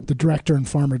the director and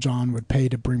Farmer John would pay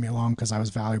to bring me along because I was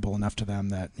valuable enough to them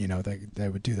that they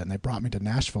would do that. And they brought me to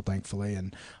Nashville, thankfully.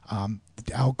 And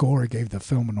Al Gore gave the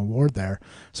film an award there,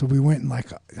 so we went and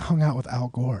like hung out with Al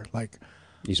Gore, like.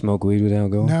 You smoke weed with Al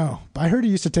Gore? No. I heard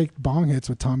he used to take bong hits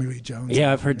with Tommy Lee Jones.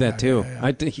 Yeah, I've heard that too. Yeah.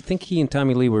 I think he and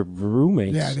Tommy Lee were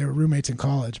roommates. Yeah, they were roommates in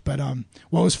college. But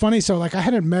what was funny, so like I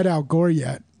hadn't met Al Gore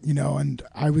yet, and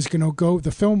I was going to go, the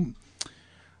film,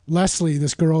 Leslie,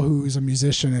 this girl who was a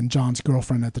musician and John's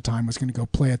girlfriend at the time, was going to go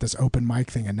play at this open mic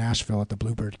thing in Nashville at the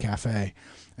Bluebird Cafe.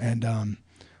 And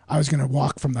I was going to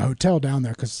walk from the hotel down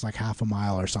there because it's like half a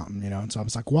mile or something, And so I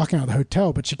was like walking out of the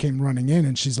hotel, but she came running in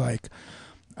and she's like,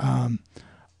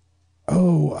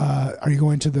 oh, are you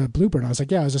going to the Bluebird? And I was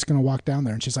like, yeah, I was just going to walk down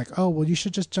there. And she's like, oh, well, you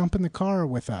should just jump in the car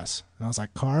with us. And I was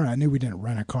like, car? I knew we didn't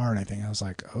rent a car or anything. I was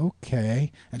like,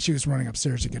 okay. And she was running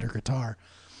upstairs to get her guitar.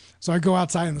 So I go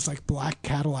outside and this like black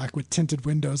Cadillac with tinted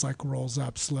windows like rolls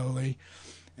up slowly.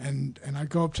 And I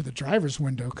go up to the driver's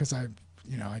window because I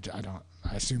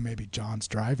assume maybe John's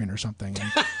driving or something.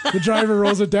 And the driver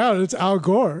rolls it down and it's Al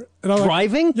Gore. And I'm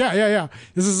Driving? Like, yeah.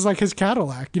 This is like his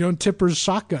Cadillac, and Tipper's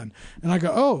shotgun. And I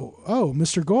go, oh,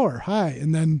 Mr. Gore, hi.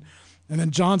 And then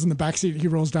John's in the backseat. He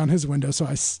rolls down his window. So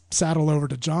I saddle over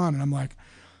to John and I'm like,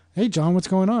 hey, John, what's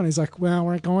going on? He's like, well,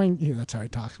 we're going, that's how he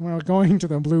talks. We're going to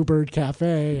the Bluebird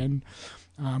Cafe and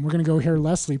we're going to go hear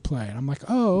Leslie play. And I'm like,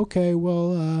 oh, okay,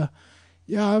 well,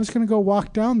 yeah, I was going to go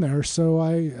walk down there, so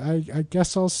I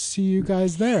guess I'll see you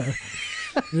guys there.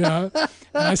 And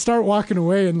I start walking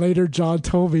away, and later John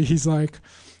told me, he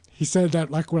said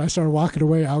that like when I started walking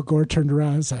away, Al Gore turned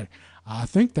around and said, I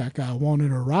think that guy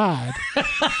wanted a ride.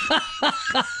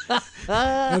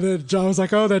 And then John was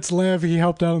like, oh, that's Lev. He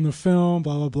helped out in the film,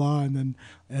 blah, blah, blah. And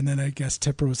then I guess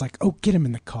Tipper was like, oh, get him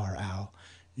in the car, Al.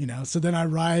 So then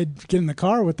I get in the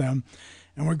car with them.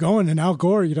 And we're going, and Al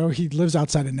Gore, he lives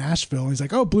outside of Nashville. And he's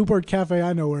like, oh, Bluebird Cafe,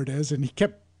 I know where it is. And he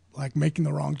kept, like, making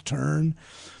the wrong turn.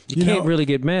 You can't really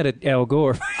get mad at Al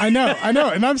Gore. I know.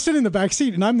 And I'm sitting in the back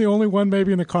seat, and I'm the only one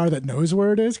maybe in the car that knows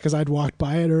where it is because I'd walked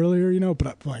by it earlier,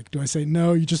 But, like, do I say,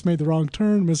 no, you just made the wrong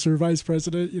turn, Mr. Vice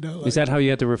President? Like, is that how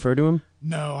you had to refer to him?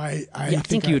 No, I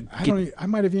think I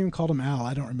might have even called him Al.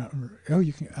 I don't remember. Oh,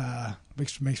 you can,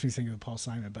 makes me think of Paul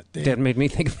Simon. But that made me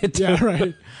think of it, too. Yeah,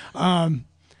 right.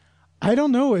 I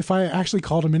don't know if I actually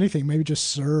called him anything, maybe just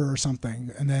sir or something.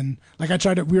 And then like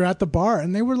we were at the bar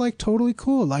and they were like totally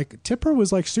cool. Like Tipper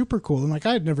was like super cool. And like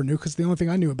I never knew because the only thing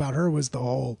I knew about her was the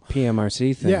whole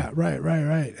PMRC thing. Yeah, right.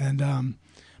 And,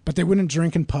 but they wouldn't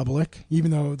drink in public, even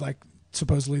though like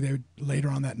supposedly they would later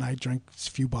on that night drink a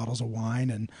few bottles of wine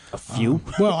and a few.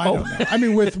 Well, I don't know. I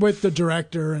mean, with the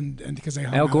director and because they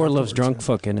Al Gore loves drunk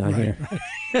fucking. I hear.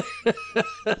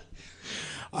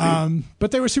 Right.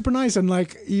 But they were super nice and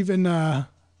like even like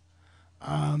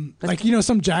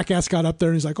some jackass got up there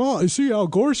and he's like, oh, I see Al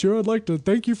Gore's here. I'd like to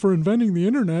thank you for inventing the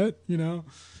internet,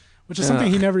 which is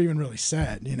something he never even really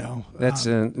said, That's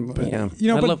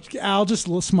but Al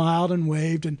just smiled and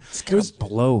waved and it was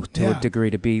blow to a degree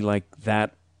to be like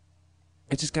that.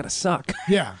 It just gotta suck.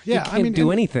 Yeah. You can't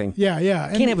do anything. Yeah.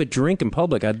 I can't have a drink in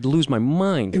public. I'd lose my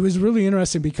mind. It was really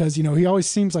interesting because, he always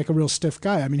seems like a real stiff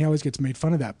guy. I mean, he always gets made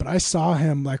fun of that. But I saw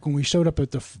him, like, when we showed up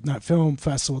at that film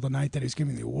festival the night that he was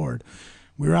giving the award.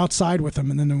 We were outside with him,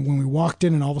 and then when we walked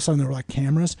in and all of a sudden there were, like,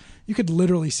 cameras, you could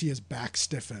literally see his back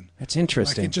stiffen. That's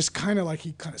interesting. Like, it just kind of, like,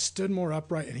 he kind of stood more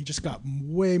upright, and he just got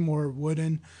way more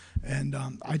wooden. And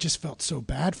I just felt so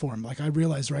bad for him. Like, I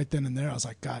realized right then and there, I was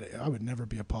like, God, I would never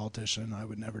be a politician. I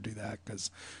would never do that because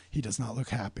he does not look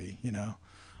happy,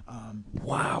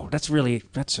 Wow, that's an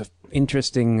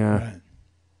interesting... Right.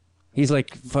 He's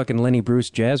like fucking Lenny Bruce,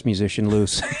 jazz musician,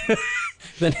 loose.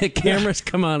 Then the cameras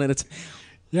come on and it's...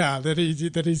 Yeah, that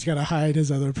he's got to hide his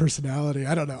other personality.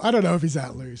 I don't know if he's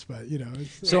that loose, but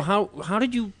So how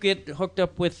did you get hooked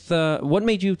up with? What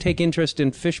made you take interest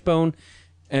in Fishbone?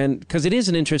 And because it is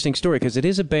an interesting story, because it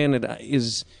is a band that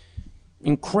is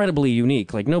incredibly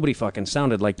unique. Like nobody fucking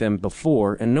sounded like them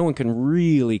before, and no one can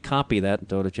really copy that.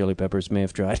 Though the Chili Peppers may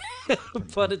have tried,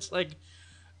 but it's like,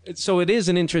 so it is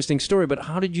an interesting story. But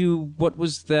how did you? What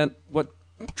was that? What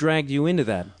dragged you into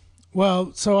that?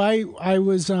 Well, so I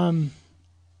was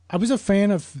a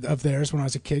fan of theirs when I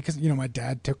was a kid because, my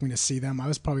dad took me to see them. I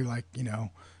was probably like,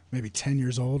 maybe 10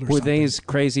 years old or something. Were they as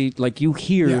crazy? Like you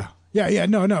hear... Yeah.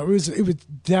 No. It was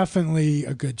definitely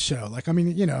a good show. Like, I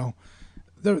mean,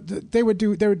 they would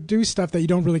do stuff that you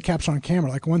don't really capture on camera.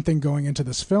 Like one thing going into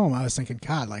this film, I was thinking,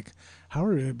 God, like, how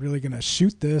are we really going to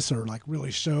shoot this or like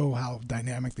really show how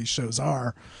dynamic these shows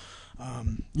are,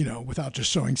 without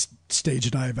just showing stage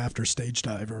dive after stage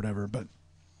dive or whatever. But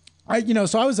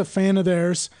so I was a fan of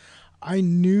theirs. I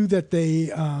knew that they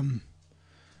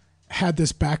had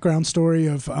this background story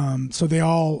of, so they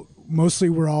mostly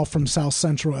were all from South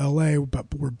Central LA,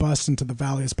 but were bused into the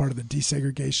Valley as part of the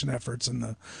desegregation efforts in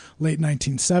the late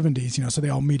 1970s. So they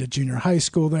all meet at junior high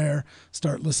school there,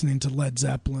 start listening to Led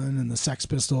Zeppelin and the Sex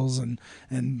Pistols and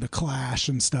the Clash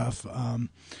and stuff.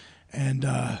 And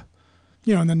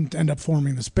then end up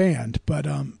forming this band. But,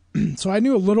 so I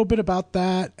knew a little bit about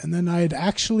that, and then I had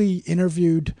actually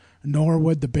interviewed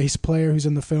Norwood, the bass player who's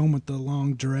in the film with the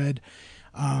long dread,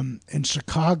 in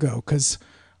Chicago, because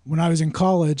when I was in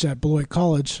college at Beloit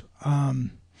College, I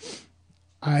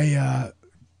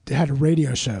had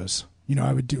radio shows,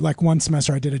 I would do like one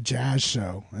semester I did a jazz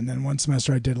show, and then one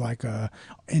semester I did like a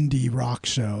indie rock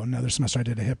show. Another semester I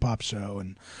did a hip hop show,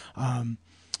 and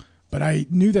but I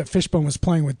knew that Fishbone was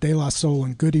playing with De La Soul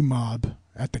and Goody Mob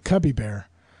at the Cubby Bear,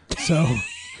 so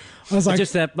I was like,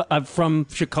 just that I'm from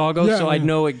Chicago, Yeah, so I yeah.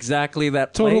 know exactly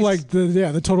that total place. like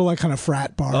the total like kind of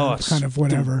frat bar, it's kind of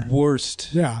whatever. the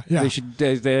worst. Yeah, yeah. They should.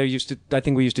 They used to. I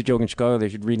think we used to joke in Chicago. They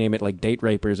should rename it like Date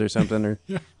Rapers or something. Or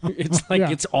it's like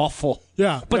Yeah. it's awful.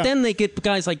 Yeah, But yeah. then they get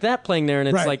guys like that playing there, and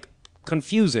it's Right. like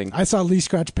confusing. I saw Lee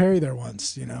Scratch Perry there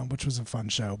once, which was a fun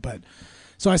show. But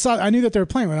so I knew that they were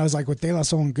playing when I was like with De La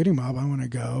Soul and Goody Mob, I want to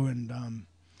go. And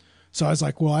so I was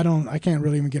like, well, I can't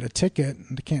really even get a ticket,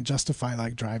 and I can't justify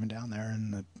like driving down there.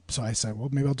 And so I said, well,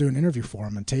 maybe I'll do an interview for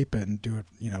him and tape it and do it,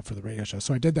 for the radio show.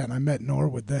 So I did that, and I met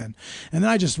Norwood then. And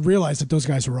then I just realized that those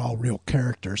guys were all real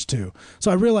characters too.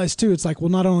 So I realized too, it's like, well,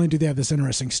 not only do they have this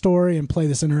interesting story and play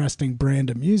this interesting brand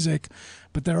of music,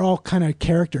 but they're all kind of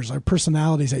characters, like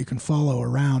personalities that you can follow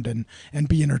around and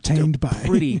be entertained by.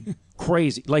 Pretty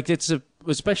crazy. Like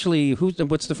especially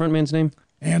what's the front man's name?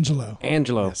 Angelo.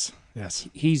 Yes.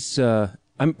 He's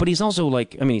but he's also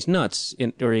like, I mean, he's nuts,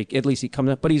 or at least he comes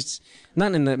up, but he's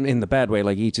not in the bad way,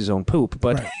 like he eats his own poop,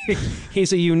 but Right.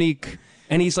 he's a unique,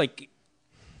 and he's like,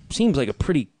 seems like a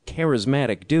pretty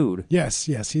charismatic dude. Yes.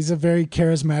 He's a very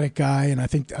charismatic guy, and I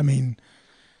think,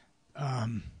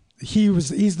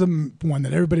 he's the one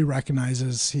that everybody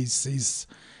recognizes. He's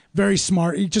very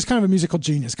smart. He's just kind of a musical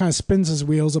genius. Kind of spins his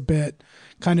wheels a bit.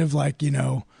 Kind of like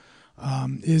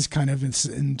is kind of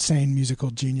insane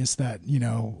musical genius that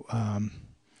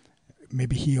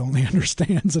maybe he only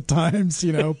understands at times.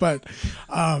 But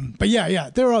yeah.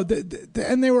 They're all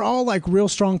and they were all like real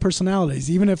strong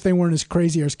personalities. Even if they weren't as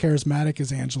crazy or as charismatic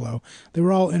as Angelo, they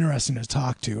were all interesting to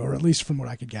talk to, or at least from what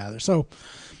I could gather. So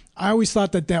I always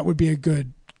thought that would be a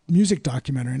good music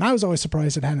documentary, and I was always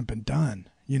surprised it hadn't been done,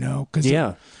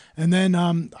 Yeah. And then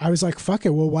I was like, fuck it,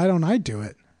 well, why don't I do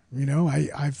it?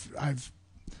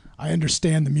 I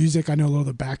understand the music, I know a little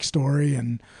of the backstory,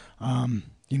 and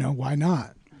why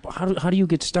not? How do you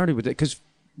get started with it? Because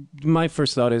my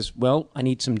first thought is, well, I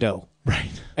need some dough, Right.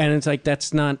 and it's like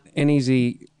that's not an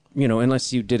easy,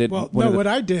 unless you did it. Well, no, what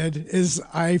I did is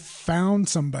I found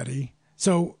somebody.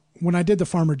 So when I did the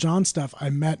Farmer John stuff, I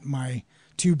met my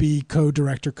to-be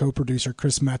co-director, co-producer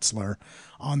Chris Metzler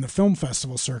on the film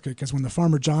festival circuit, because when the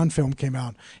Farmer John film came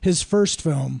out, his first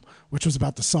film, which was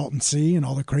about the Salton Sea and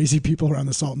all the crazy people around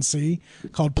the Salton Sea,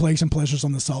 called Plagues and Pleasures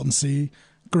on the Salton Sea,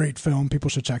 great film, people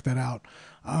should check that out.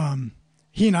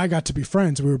 He and I got to be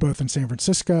friends. We were both in San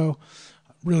Francisco.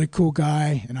 Really cool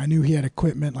guy, and I knew he had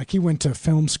equipment. Like, he went to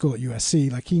film school at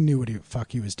USC. Like, he knew what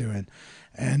he was doing.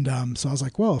 And so I was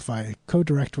like, well, if I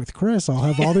co-direct with Chris, I'll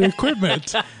have all the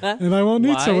equipment, and I won't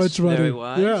need so Wise, much money. very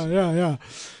wise. Yeah.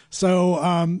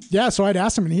 So so I'd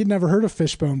asked him, and he'd never heard of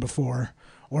Fishbone before,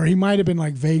 or he might have been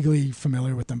like vaguely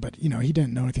familiar with them, but he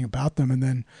didn't know anything about them. And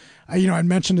then I'd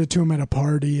mentioned it to him at a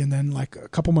party, and then like a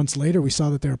couple months later, we saw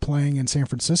that they were playing in San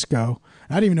Francisco.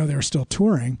 I didn't even know they were still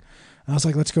touring. And I was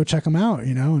like, let's go check them out,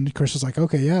 and Chris was like,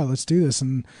 okay, yeah, let's do this.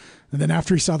 And then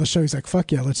after he saw the show, he's like,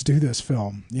 fuck yeah, let's do this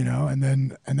film, and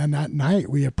then that night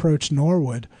we approached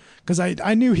Norwood, because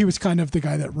I knew he was kind of the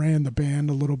guy that ran the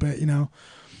band a little bit,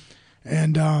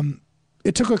 and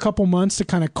it took a couple months to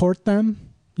kind of court them,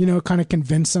 kind of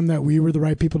convince them that we were the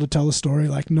right people to tell the story.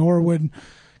 Like, Norwood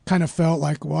kind of felt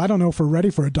like, well, I don't know if we're ready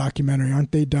for a documentary.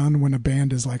 Aren't they done when a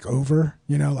band is like over,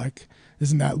 like,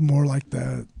 isn't that more like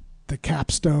the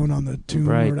capstone on the tomb,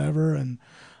 Right. or whatever?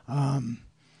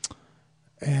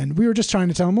 And we were just trying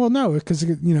to tell him, well, no, because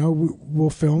we'll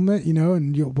film it,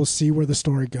 and we'll see where the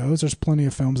story goes. There's plenty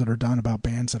of films that are done about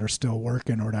bands that are still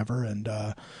working or whatever, and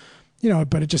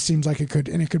but it just seems like it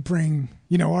could bring,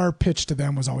 our pitch to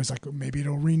them was always like, maybe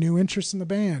it'll renew interest in the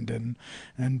band,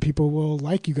 and people will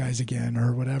like you guys again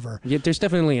or whatever. Yeah, there's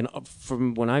definitely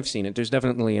from when I've seen it, there's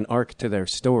definitely an arc to their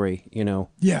story,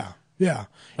 Yeah.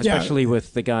 Especially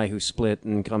with the guy who split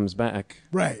and comes back.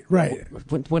 Right.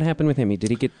 What happened with him?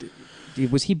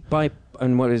 Was he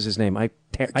and what is his name?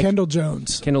 Kendall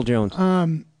Jones. Kendall Jones.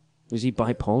 Was he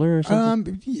bipolar or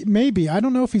something? Maybe. I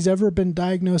don't know if he's ever been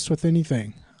diagnosed with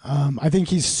anything. I think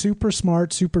he's super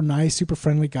smart, super nice, super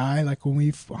friendly guy. Like, when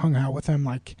we've hung out with him,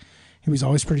 like, he was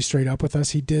always pretty straight up with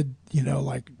us. He did,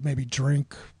 like, maybe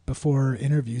drink before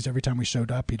interviews. Every time we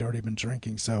showed up, he'd already been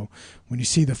drinking. So when you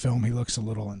see the film, he looks a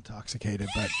little intoxicated.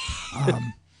 But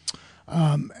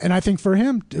and I think for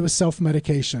him, it was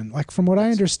self-medication. Like, from what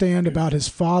I understand about his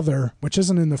father, which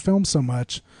isn't in the film so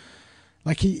much,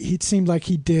 like, he seemed like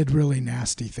he did really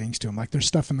nasty things to him. Like, there's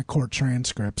stuff in the court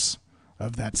transcripts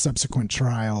of that subsequent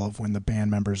trial of when the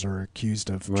band members are accused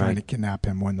of trying to kidnap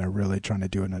him when they're really trying to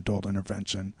do an adult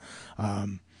intervention.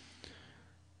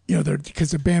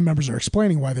 Because the band members are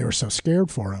explaining why they were so scared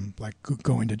for him, like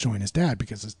going to join his dad,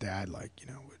 because his dad, would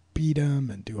beat him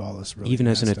and do all this really Even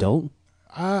as an adult?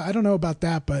 I don't know about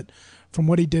that, but from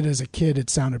what he did as a kid, it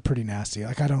sounded pretty nasty.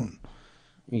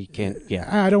 You can't,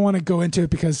 I don't want to go into it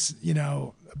because,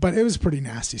 but it was pretty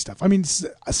nasty stuff. I mean,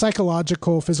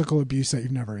 psychological, physical abuse that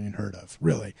you've never even heard of,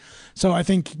 really. So I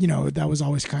think, that was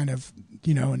always kind of,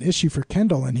 an issue for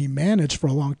Kendall, and he managed for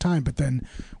a long time. But then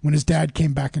when his dad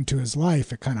came back into his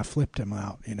life, it kind of flipped him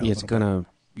out,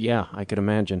 I could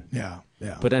imagine. Yeah.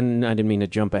 But then I didn't mean to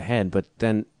jump ahead, but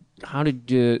then how did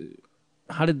you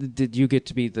get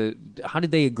to be how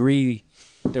did they agree?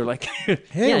 They're like,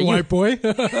 hey, white boy,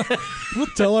 we'll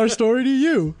tell our story to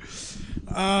you.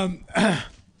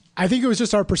 I think it was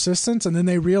just our persistence, and then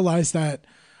they realized that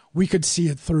we could see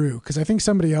it through, because I think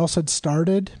somebody else had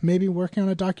started maybe working on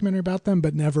a documentary about them,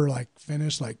 but never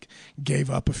finished, gave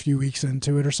up a few weeks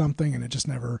into it or something, and it just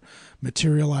never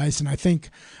materialized. And I think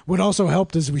what also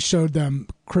helped is we showed them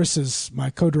my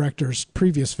co-director's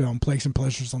previous film, Plagues and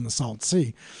Pleasures on the Salton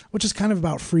Sea, which is kind of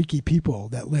about freaky people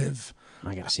that live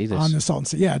I gotta see this on the Salton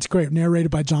Sea. Yeah, it's great. Narrated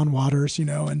by John Waters,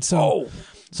 and so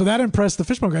so that impressed the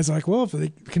Fishbone guys. They're like, well, if they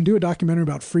can do a documentary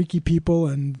about freaky people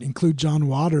and include John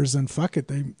Waters, then fuck it,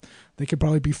 they could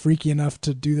probably be freaky enough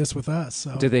to do this with us.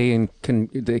 So. Do they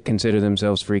consider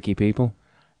themselves freaky people?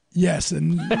 Yes,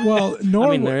 and well,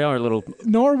 Norwood, they are a little.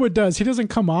 Norwood does. He doesn't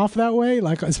come off that way,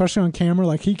 especially on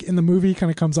camera. He in the movie kind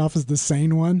of comes off as the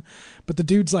sane one, but the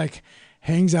dude's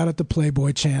hangs out at the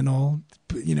Playboy Channel.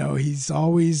 He's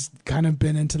always kind of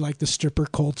been into the stripper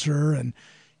culture, and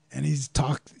he's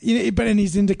and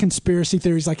he's into conspiracy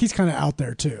theories. He's kind of out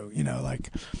there too.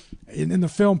 In the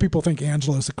film, people think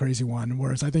Angelo's the crazy one,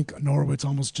 whereas I think Norwood's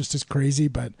almost just as crazy,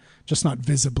 but just not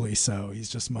visibly so. He's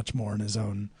just much more in his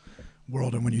own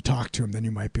world, and when you talk to him, then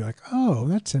you might be like, oh,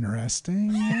 that's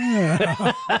interesting.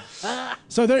 Yeah.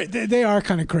 So they are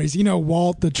kind of crazy.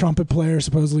 Walt, the trumpet player,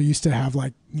 supposedly used to have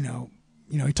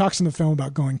he talks in the film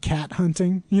about going cat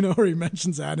hunting, where he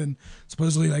mentions that, and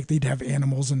supposedly they'd have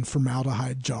animals in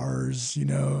formaldehyde jars,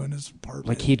 in his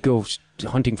apartment. He'd go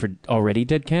hunting for already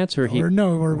dead cats, or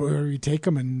he'd take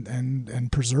them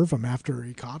and preserve them after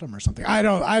he caught them or something. I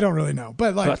don't really know,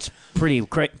 but that's pretty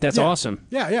great. That's awesome.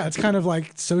 Yeah, it's kind of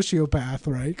like sociopath,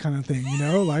 right, kind of thing,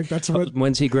 that's what.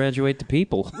 When's he graduate to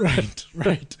people?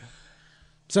 Right.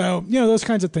 So those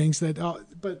kinds of things that,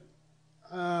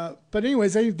 but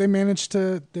anyways, they managed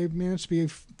to be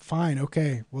fine.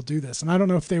 Okay, we'll do this. And I don't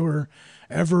know if they were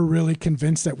ever really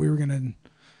convinced that we were going to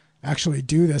actually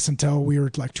do this until we were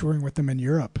touring with them in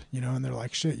Europe, and they're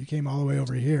like, shit, you came all the way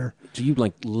over here. So you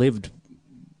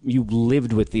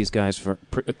lived with these guys for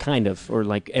kind of, or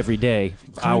every day,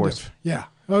 hours. Yeah.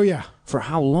 Oh yeah. For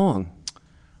how long?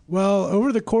 Well,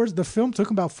 over the course, the film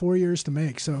took about 4 years to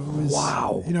make. So it was,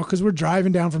 wow. Because we're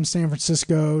driving down from San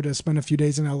Francisco to spend a few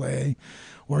days in LA.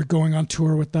 We're going on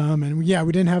tour with them. And we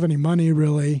didn't have any money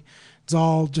really. It's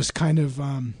all just kind of,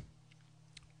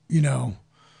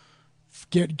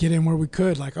 get in where we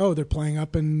could. They're playing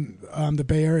up in the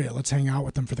Bay Area. Let's hang out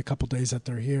with them for the couple days that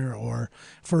they're here. Or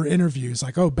for interviews,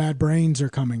 Bad Brains are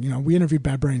coming. We interviewed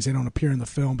Bad Brains. They don't appear in the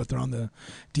film, but they're on the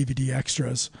DVD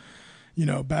extras.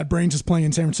 Bad Brains is playing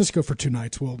in San Francisco for 2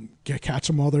 nights. We'll catch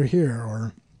them while they're here.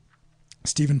 Or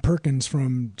Stephen Perkins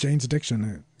from Jane's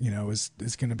Addiction, is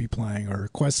going to be playing. Or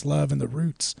Questlove and the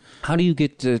Roots. How do you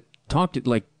get to talk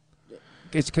to,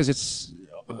 it's because it's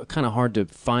kind of hard to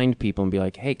find people and be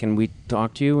like, hey, can we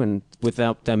talk to you? And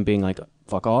without them being like,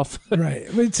 fuck off. Right.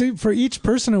 But for each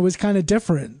person, it was kind of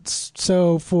different.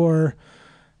 So for,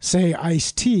 say,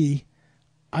 Ice-T,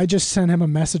 I just sent him a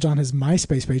message on his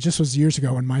MySpace page. This was years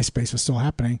ago when MySpace was still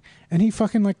happening. And he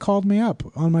fucking called me up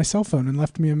on my cell phone and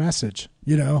left me a message,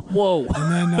 Whoa.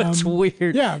 And then, that's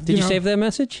weird. Yeah. Did you save that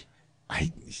message?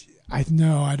 I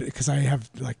know, because I have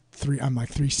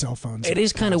 3 cell phones. It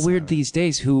is kind of weird these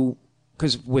days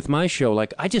because with my show,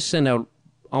 I just send out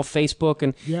on Facebook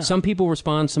and some people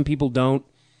respond, some people don't.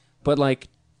 But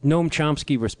Noam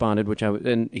Chomsky responded,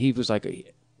 and he was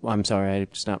like, well, I'm sorry,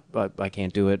 I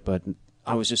can't do it, but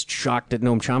I was just shocked that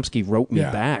Noam Chomsky wrote me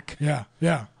back. Yeah.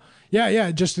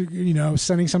 Just,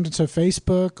 sending something to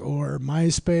Facebook or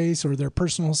MySpace or their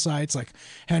personal sites.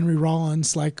 Henry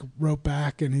Rollins, wrote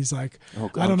back and he's like,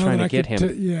 I don't know that I could get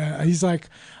him. He's like,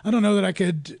 I don't know that I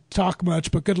could talk much,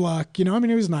 but good luck. It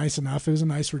was nice enough. It was a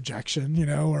nice rejection,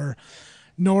 or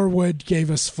Norwood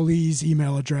gave us Flea's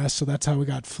email address. So that's how we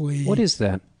got Flea. What is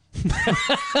that?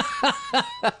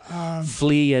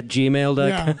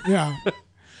 Flea@gmail.com. Yeah.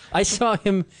 I saw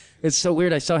him It's so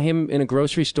weird. I saw him in a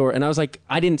grocery store, and I was like,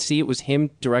 I didn't see it was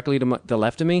him directly to the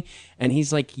left of me, and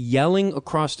he's like yelling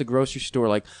across the grocery store,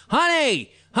 like, "Honey,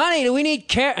 do we need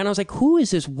care?" And I was like, who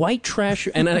is this white trash?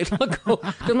 And I look,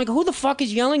 I'm like, who the fuck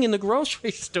is yelling in the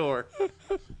grocery store?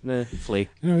 Nah, flee.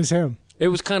 It was him. It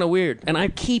was kind of weird. And I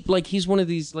keep, like, he's one of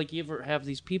these, like, you ever have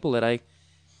these people that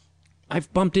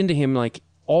I've bumped into him, like,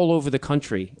 all over the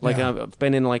country. Like, Yeah. I've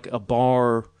been in, like, a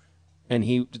bar, and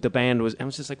the band was, I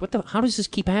was just like, how does this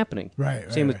keep happening?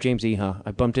 Right. Same with James Iha. I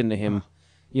bumped into him.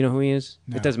 You know who he is?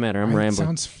 No. It doesn't matter. I'm It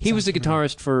rambling. He was the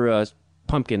guitarist for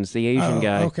Pumpkins, the Asian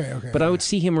guy. Okay. But I yeah. would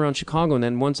see him around Chicago, and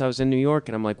then once I was in New York,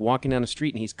 and I'm, like, walking down the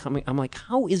street, and he's coming. I'm like,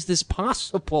 how is this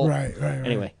possible? Right.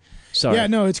 Anyway. Sorry. Yeah,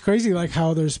 no, it's crazy like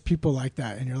how there's people like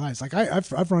that in your lives. Like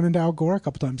I've run into Al Gore a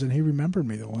couple times and he remembered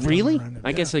me the one time Really? I ran into-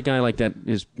 I guess a guy like that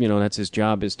is, that's his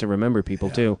job, is to remember people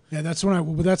too. Yeah, that's when I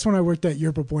worked at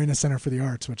Yerba Buena Center for the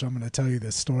Arts, which I'm going to tell you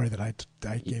this story that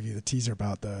I gave you the teaser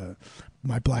about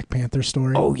my Black Panther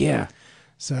story. Oh yeah,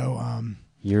 So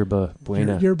Yerba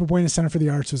Buena. Yerba Buena Center for the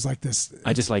Arts was like this.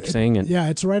 I just like saying it. Yeah,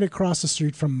 it's right across the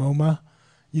street from MoMA,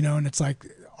 and it's like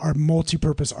our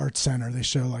multi-purpose arts center. They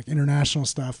show like international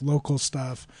stuff, local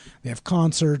stuff. They have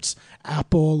concerts.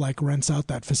 Apple like rents out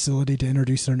that facility to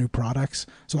introduce their new products.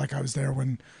 So like I was there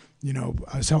when,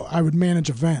 I would manage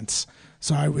events.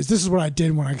 So this is what I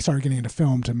did when I started getting into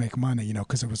film to make money,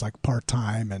 because it was like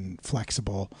part-time and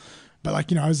flexible. But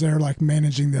like, I was there like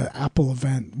managing the Apple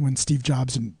event when Steve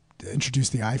Jobs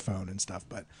introduced the iPhone and stuff.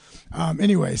 But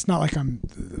anyway, it's not like I'm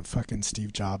the fucking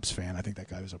Steve Jobs fan. I think that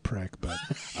guy was a prick. But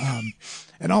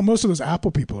and most of those Apple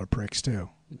people are pricks too.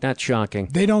 Not shocking.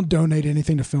 They don't donate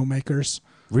anything to filmmakers.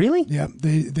 Really? Yeah,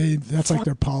 they that's like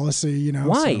their policy.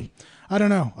 Why? So, I don't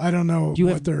know. I don't know You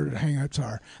what have- their hang-ups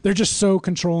are. They're just so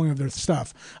controlling of their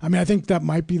stuff. I mean, I think that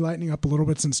might be lightening up a little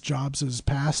bit since Jobs has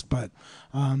passed. But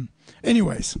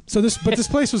anyways, this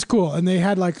place was cool, and they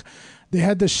had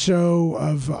this show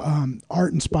of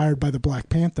art inspired by the Black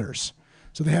Panthers.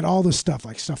 So they had all this stuff,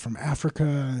 like stuff from Africa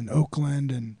and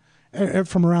Oakland and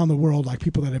from around the world, like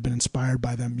people that had been inspired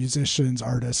by them, musicians,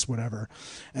 artists, whatever.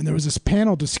 And there was this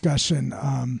panel discussion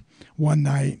one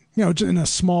night, just in a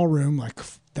small room, like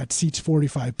that seats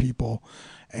 45 people.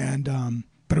 And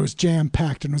but it was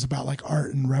jam-packed, and it was about like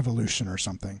art and revolution or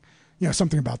something,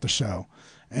 something about the show.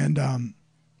 And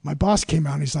my boss came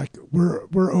out and he's like,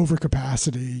 we're over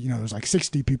capacity. There's like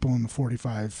 60 people in the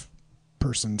 45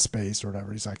 person space or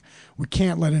whatever. He's like, we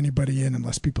can't let anybody in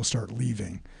unless people start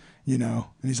leaving, and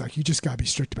he's like, you just got to be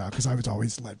strict about it, because I would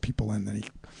always let people in. Then he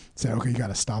said, okay, you got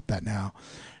to stop that now.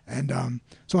 And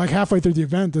so like halfway through the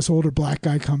event, this older black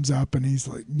guy comes up and he's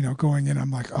like, going in.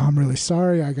 I'm like, oh, I'm really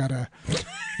sorry. I got to,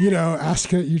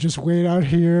 ask it. You just wait out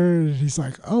here. And he's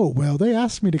like, oh, well, they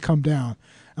asked me to come down.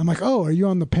 I'm like, oh, are you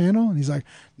on the panel? And he's like,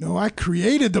 no, I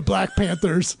created the Black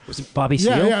Panthers. Was it Bobby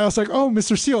Seale? Yeah. I was like, oh,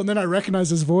 Mr. Seal. And then I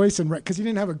recognized his voice, and because he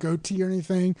didn't have a goatee or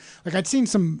anything. Like I'd seen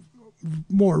some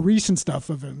more recent stuff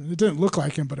of him. It didn't look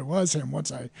like him, but it was him.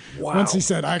 Once he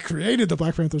said, I created the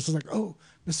Black Panthers, I was like, oh,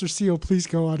 Mr. Seal, please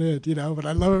go on in, But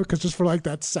I love it because just for like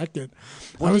that second,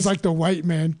 I was like the white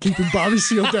man keeping Bobby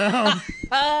Seale down.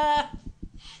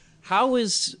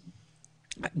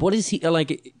 What is he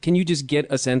like? Can you just get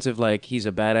a sense of like he's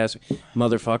a badass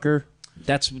motherfucker?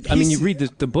 You read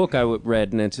the book I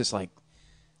read, and it's just like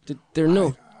there are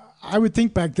no. I would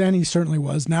think back then he certainly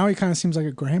was. Now he kind of seems like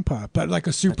a grandpa, but like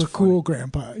a super cool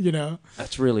grandpa,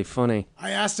 That's really funny. I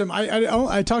asked him,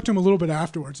 I talked to him a little bit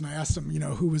afterwards, and I asked him,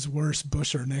 who was worse,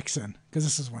 Bush or Nixon? Because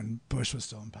this is when Bush was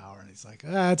still in power. And he's like,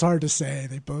 it's hard to say.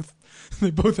 They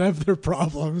both have their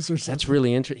problems or something. That's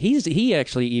really interesting. He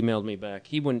actually emailed me back.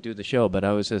 He wouldn't do the show, but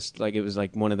I was just like, it was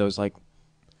like one of those like,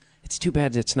 it's too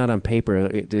bad it's not on paper.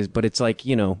 It is, but it's like,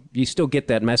 you still get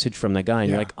that message from the guy,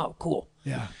 and you're like, oh, cool.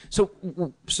 Yeah. So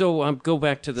go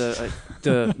back to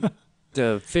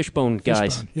the Fishbone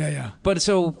guys. Fishbone. Yeah. But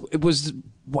so it was.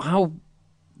 How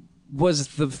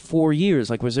was the 4 years?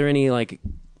 Like, were there any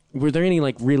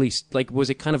really like?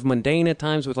 Was it kind of mundane at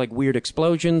times with like weird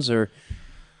explosions or?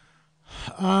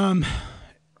 I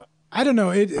don't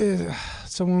know.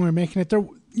 So when we were making it,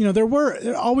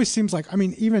 it always seems like,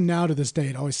 even now to this day,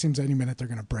 it always seems any minute they're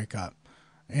going to break up.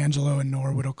 Angelo and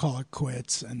Norwood will call it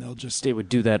quits, and they would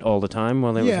do that all the time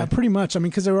while they were pretty much.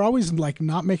 Because they were always like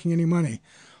not making any money.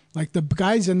 Like the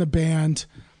guys in the band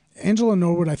Angelo and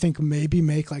Norwood, I think, maybe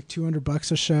make like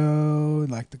 $200 a show.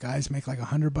 Like the guys make like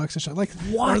 $100 a show. Like,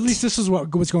 What? or at least this is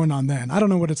what was going on then. I don't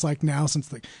know what it's like now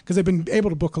because they've been able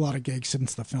to book a lot of gigs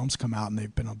since the films come out and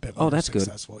they've been a bit more that's good.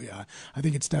 successful. Yeah, I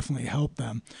think it's definitely helped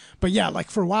them. But yeah, like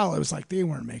for a while, it was like they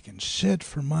weren't making shit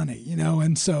for money,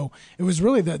 and so it was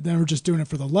really that they were just doing it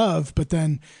for the love. But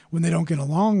then when they don't get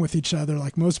along with each other,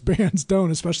 like most bands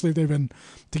don't, especially if they've been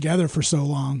together for so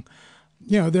long.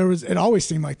 It always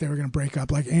seemed like they were going to break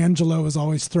up. Like Angelo was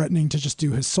always threatening to just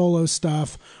do his solo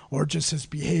stuff, or just his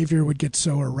behavior would get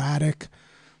so erratic,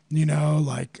 he's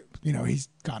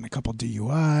gotten a couple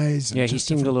DUIs. And Yeah, he just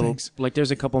seemed a different little things. like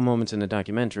there's a couple moments in the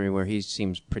documentary where he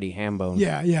seems pretty ham-boned.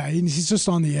 Yeah, he's just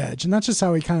on the edge, and that's just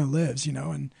how he kind of lives,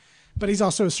 but he's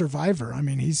also a survivor. I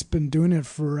mean, he's been doing it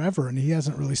forever, and he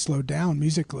hasn't really slowed down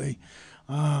musically.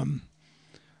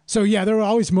 So yeah, there were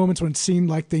always moments when it seemed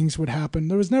like things would happen.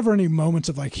 There was never any moments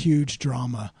of like huge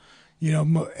drama,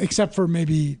 except for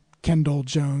maybe Kendall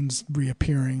Jones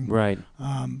reappearing, Right.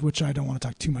 Which I don't want to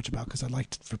talk too much about because I'd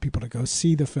like for people to go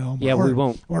see the film. Yeah, we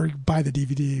won't. Or buy the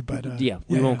DVD, but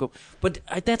We won't go. But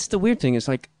that's the weird thing. Is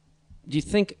like, do you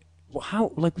think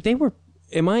how like they were?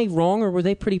 Am I wrong, or were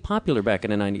they pretty popular back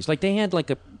in the 90s? Like they had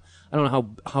like I don't know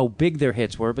how big their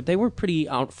hits were, but they were pretty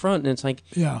out front. And it's like,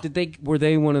 Yeah. were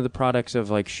they one of the products of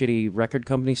like shitty record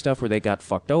company stuff where they got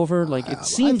fucked over? Like it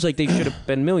seems like they should have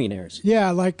been millionaires.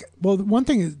 Yeah, one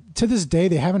thing is, to this day,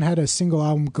 they haven't had a single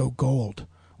album go gold,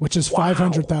 which is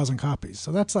 500,000 copies.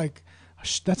 So that's like,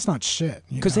 that's not shit.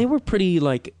 Because they were pretty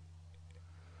like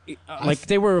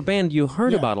they were a band you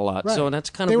heard about a lot. Right. So that's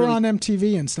kind of they were really, on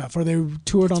MTV and stuff, or they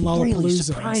toured on really Lollapalooza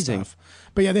surprising. and stuff.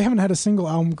 But yeah, they haven't had a single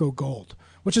album go gold,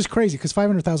 which is crazy because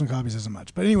 500,000 copies isn't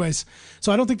much. But anyways,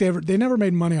 so I don't think they never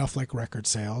made money off like record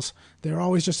sales. They were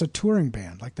always just a touring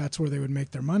band. Like that's where they would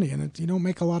make their money, and you don't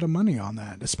make a lot of money on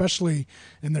that, especially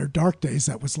in their dark days.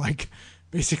 That was like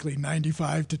basically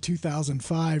 95 to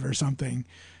 2005 or something.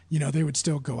 They would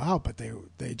still go out, but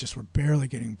they just were barely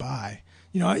getting by.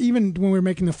 Even when we were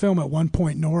making the film, at one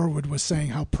point Norwood was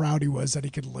saying how proud he was that he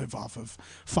could live off of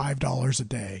 $5 a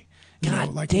day.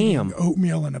 God like damn. eating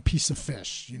oatmeal and a piece of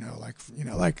fish.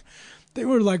 Like they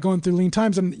were like going through lean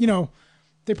times, and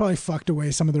they probably fucked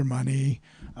away some of their money.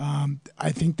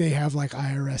 I think they have like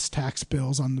IRS tax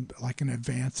bills on like in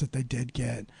advance that they did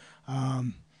get,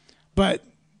 but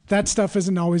that stuff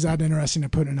isn't always that interesting to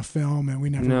put in a film, and we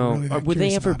never really that were they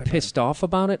curious ever about it. pissed off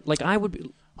about it? Like I would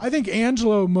be. I think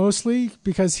Angelo mostly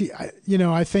because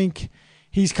I think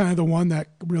he's kind of the one that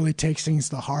really takes things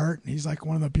to heart. He's like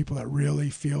one of the people that really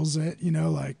feels it,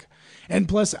 and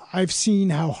plus I've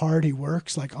seen how hard he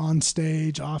works, like on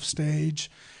stage, off stage.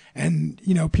 And,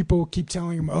 people keep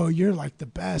telling him, oh, you're like the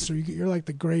best, or you're like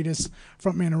the greatest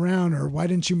frontman around, or why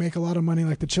didn't you make a lot of money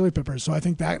like the Chili Peppers? So I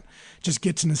think that just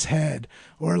gets in his head.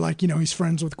 Or like, he's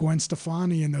friends with Gwen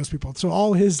Stefani and those people. So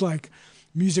all his like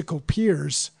musical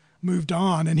peers moved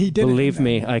on, and he didn't. Believe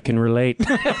me, I can relate.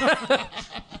 I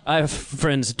have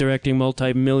friends directing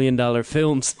multi-million-dollar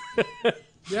films.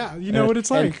 Yeah, you know what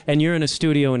it's like. And you're in a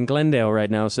studio in Glendale right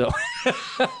now, so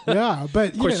Yeah,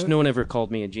 but of course, no one ever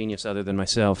called me a genius other than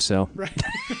myself. So right,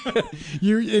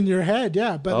 you're in your head,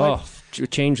 yeah. But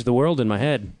changed the world in my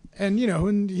head.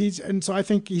 and so I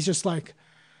think he's just like,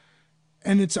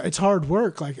 and it's hard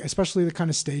work, like especially the kind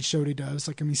of stage show he does.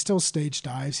 Like, he still stage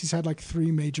dives. He's had like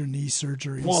 3 major knee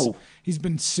surgeries. Whoa. He's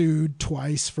been sued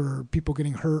twice for people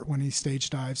getting hurt when he stage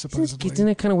dives, supposedly. Isn't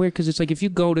that kind of weird? Because it's like if you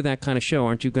go to that kind of show,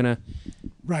 aren't you gonna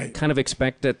Right. kind of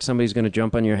expect that somebody's gonna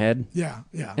jump on your head? Yeah.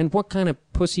 And what kind of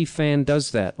pussy fan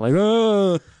does that? Like,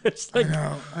 oh, it's like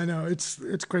I know.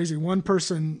 It's crazy. One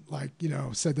person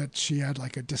said that she had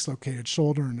like a dislocated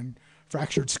shoulder and a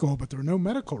fractured skull, but there were no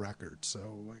medical records.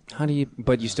 So like, how do you?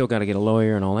 But you still got to get a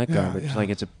lawyer and all that garbage. yeah.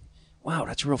 Like wow,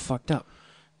 that's real fucked up.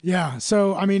 yeah.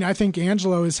 So I mean, I think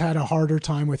Angelo has had a harder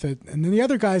time with it, and then the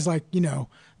other guys, like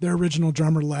their original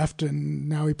drummer left, and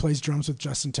now he plays drums with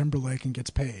Justin Timberlake and gets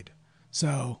paid.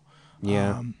 So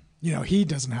Yeah. he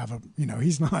doesn't have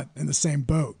he's not in the same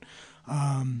boat.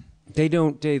 They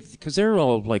don't, because they're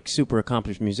all like super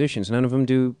accomplished musicians. None of them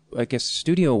do. I guess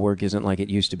studio work isn't like it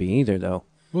used to be either, though.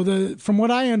 Well, from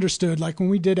what I understood, like when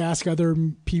we did ask other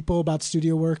people about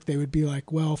studio work, they would be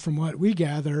like, well, from what we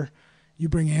gather, you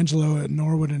bring Angelo and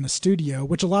Norwood in a studio,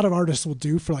 which a lot of artists will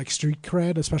do for like street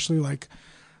cred, especially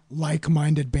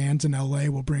like-minded bands in LA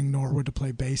will bring Norwood to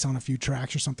play bass on a few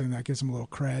tracks or something that gives them a little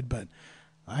cred. But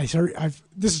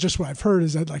this is just what I've heard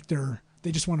is that like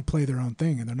they just want to play their own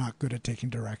thing, and they're not good at taking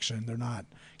direction. They're not.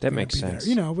 That makes sense.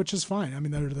 There, which is fine. I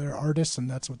mean, they're artists, and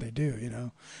that's what they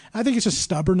do. I think it's just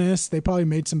stubbornness. They probably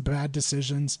made some bad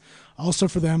decisions. Also,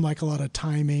 for them, like a lot of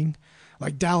timing.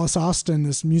 like Dallas Austin,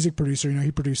 this music producer,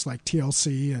 he produced like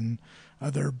TLC and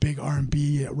other big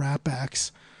R&B rap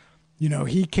acts.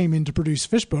 He came in to produce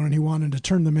Fishbone, and he wanted to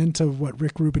turn them into what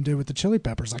Rick Rubin did with the Chili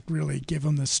Peppers, like really give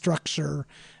them the structure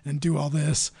and do all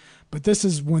this. But this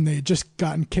is when they had just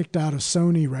gotten kicked out of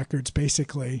Sony Records,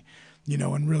 basically,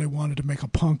 and really wanted to make a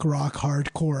punk rock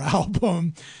hardcore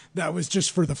album that was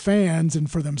just for the fans and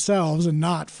for themselves and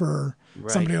not for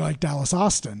somebody like Dallas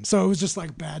Austin. So it was just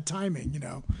like bad timing,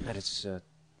 That is.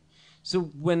 So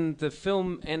when the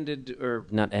film ended, or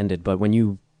not ended, but when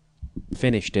you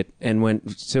finished it and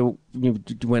you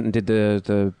went and did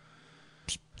the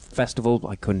festival.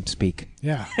 I couldn't speak.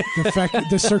 Yeah,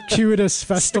 the circuitous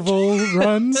festival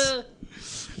runs.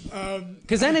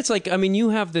 Because then it's like, you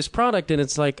have this product and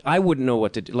it's like, I wouldn't know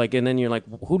what to do. Like, and then you're like,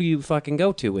 who do you fucking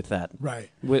go to with that? Right.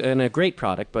 And a great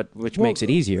product, but which makes it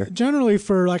easier. Generally,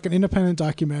 for like an independent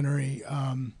documentary,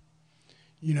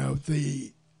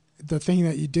 the thing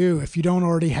that you do, if you don't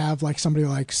already have like somebody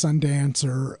like Sundance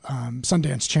or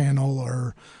Sundance Channel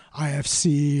or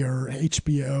IFC or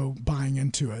HBO buying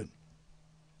into it,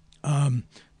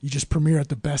 you just premiere at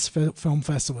the best film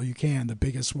festival you can, the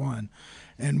biggest one.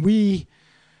 And we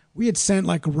had sent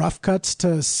like rough cuts to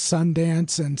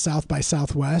Sundance and South by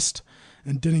Southwest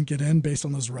and didn't get in based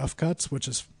on those rough cuts, which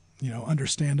is,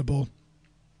 understandable.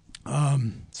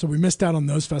 So we missed out on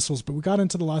those festivals, but we got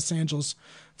into the Los Angeles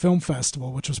Film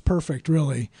Festival, which was perfect,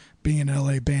 really, being an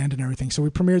LA band and everything. So we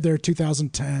premiered there in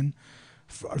 2010.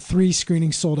 3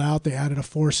 screenings sold out. They added a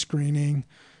 4th screening.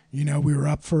 We were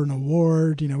up for an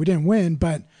award. We didn't win,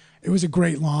 but it was a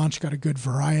great launch. Got a good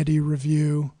Variety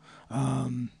review.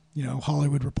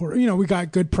 Hollywood Reporter. We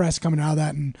got good press coming out of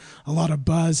that and a lot of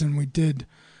buzz. And we did,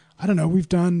 I don't know, we've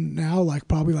done now like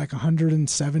probably like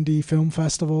 170 film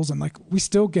festivals, and like we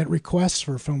still get requests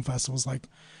for film festivals. Like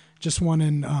just one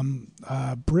in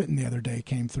Britain the other day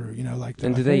came through.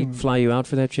 And do they fly you out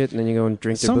for that shit, and then you go and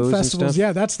drink their booze festivals, and stuff?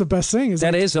 Yeah, that's the best thing.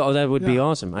 That would be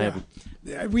awesome. Yeah.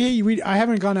 I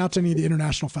haven't gone out to any of the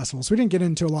international festivals. We didn't get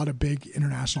into a lot of big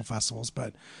international festivals,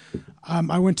 but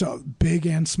I went to big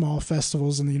and small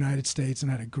festivals in the United States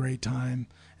and had a great time.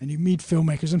 And you meet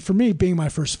filmmakers. And for me, being my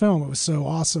first film, it was so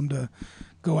awesome to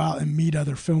go out and meet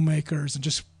other filmmakers and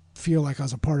just feel like I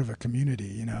was a part of a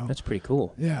community, That's pretty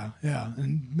cool. Yeah,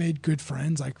 and made good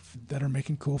friends that are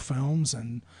making cool films,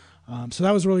 and so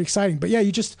that was really exciting. But yeah,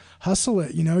 you just hustle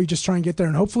it, you just try and get there,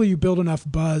 and hopefully you build enough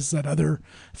buzz that other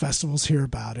festivals hear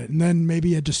about it, and then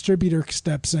maybe a distributor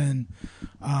steps in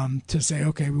to say,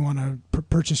 okay, we want to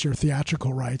purchase your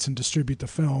theatrical rights and distribute the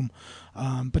film,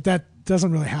 but that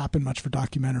doesn't really happen much for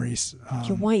documentaries.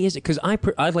 Why is it? Because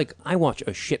I watch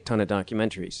a shit ton of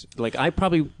documentaries. Like, I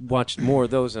probably watched more of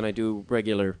those than I do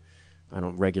regular. I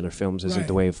don't regular films isn't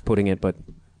the way of putting it, but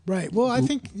right. Well, I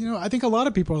think a lot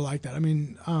of people are like that. I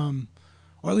mean,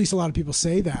 or at least a lot of people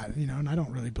say that, and I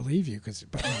don't really believe you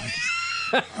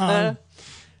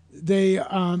they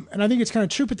and I think it's kind of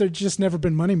true, but they've just never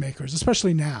been money makers,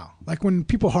 especially now. Like when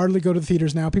people hardly go to the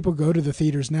theaters now, people go to the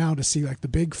theaters now to see like the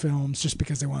big films just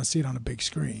because they want to see it on a big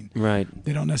screen. Right.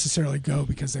 They don't necessarily go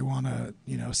because they want to,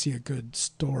 see a good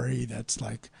story that's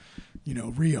like,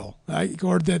 real,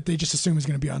 or that they just assume is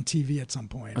going to be on TV at some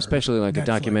point. Especially like Netflix. A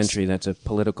documentary that's a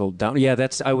political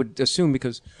I would assume,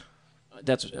 because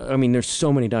there's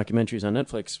so many documentaries on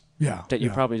Netflix that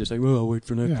you're probably just like, well, I'll wait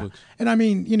for Netflix. Yeah. And I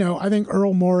mean, I think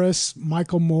Earl Morris,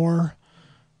 Michael Moore,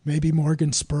 maybe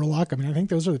Morgan Spurlock. I mean, I think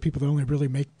those are the people that only really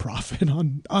make profit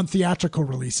on theatrical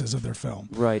releases of their film.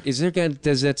 Right.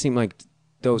 Does that seem like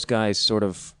those guys sort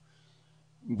of,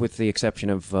 with the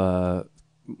exception of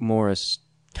Morris,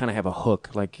 kind of have a hook?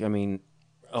 Like,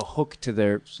 a hook to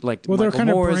their, like, well, Michael they're kind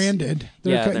Moore's, of branded.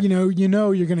 You're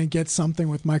going to get something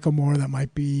with Michael Moore that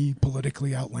might be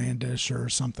politically outlandish or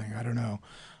something. I don't know.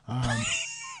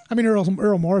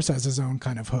 Earl Morris has his own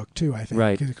kind of hook too, I think.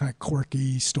 Right. Kind of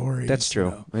quirky stories. That's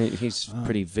true. He's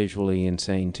pretty visually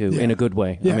insane too, in a good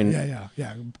way. Yeah.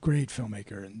 Great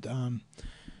filmmaker. And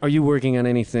are you working on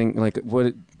anything like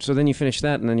what? So then you finish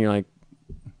that, and then you're like,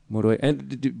 what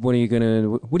are you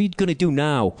gonna do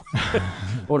now? I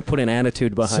want to put an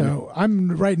attitude behind it. So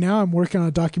I'm working on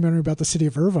a documentary about the city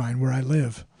of Irvine, where I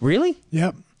live. Really?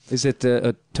 Yep. Is it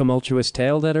a tumultuous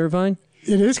tale, that Irvine?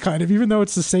 It is kind of, even though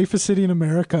it's the safest city in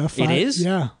America. It is?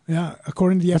 Yeah.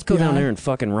 According to the FBI. Let's go down there and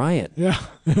fucking riot. Yeah.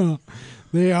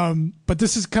 They but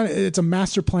this is it's a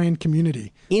master planned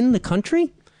community in the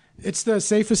country. It's the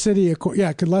safest city.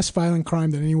 Less violent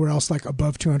crime than anywhere else, like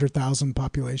above 200,000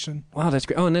 population. Wow, that's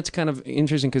great. Oh, and that's kind of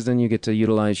interesting because then you get to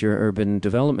utilize your urban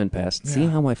development pass. See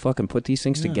how I fucking put these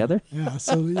things together? Yeah.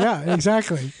 So yeah,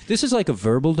 exactly. This is like a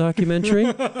verbal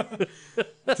documentary.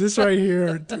 This right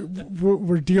here,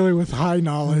 we're dealing with high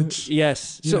knowledge.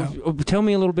 Yes. So tell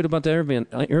me a little bit about the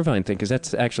Irvine thing, because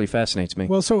that actually fascinates me.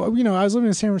 Well, so, I was living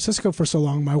in San Francisco for so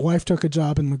long. My wife took a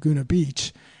job in Laguna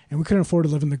Beach, and we couldn't afford to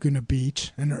live in Laguna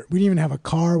Beach. And we didn't even have a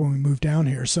car when we moved down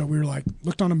here. So we were like,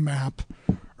 looked on a map.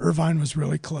 Irvine was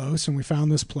really close, and we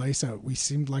found this place that we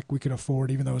seemed like we could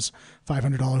afford, even though it was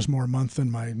 $500 more a month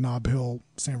than my Nob Hill,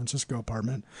 San Francisco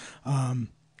apartment.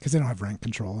 Because they don't have rent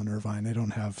control in Irvine. They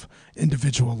don't have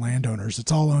individual landowners.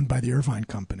 It's all owned by the Irvine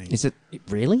Company. Is it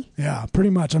really? Yeah,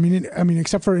 pretty much. I mean,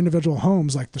 except for individual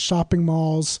homes, like the shopping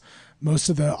malls, most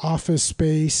of the office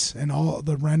space, and all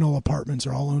the rental apartments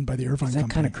are all owned by the Irvine Company. Is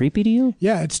that kind of creepy to you?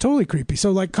 Yeah, it's totally creepy.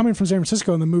 So, like, coming from San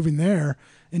Francisco and then moving there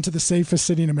into the safest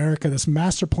city in America, this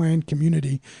master planned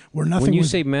community where nothing. When you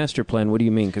say master plan, what do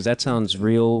you mean? Because that sounds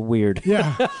real weird.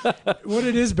 Yeah, what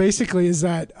it is basically is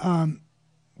that.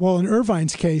 Well, in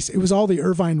Irvine's case, it was all the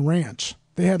Irvine Ranch.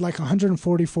 They had like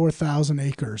 144,000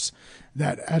 acres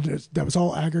that was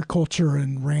all agriculture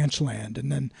and ranch land.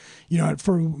 And then,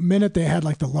 for a minute, they had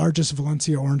like the largest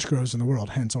Valencia orange groves in the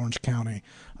world, hence Orange County.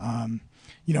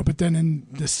 But then in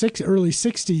the early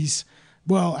 60s,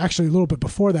 well, actually a little bit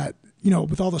before that,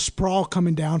 with all the sprawl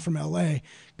coming down from L.A.,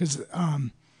 because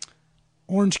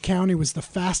Orange County was the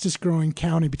fastest growing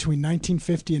county between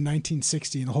 1950 and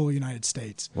 1960 in the whole United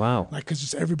States. Wow. Like, because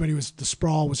just the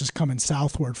sprawl was just coming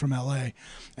southward from LA.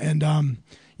 And,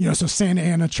 so Santa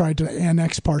Ana tried to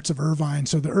annex parts of Irvine.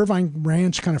 So the Irvine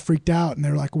Ranch kind of freaked out, and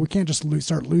they were like, well, we can't just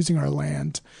start losing our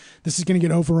land. This is going to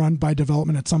get overrun by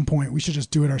development at some point. We should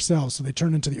just do it ourselves. So they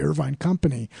turned into the Irvine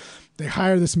Company. They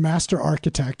hire this master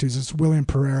architect, who's this William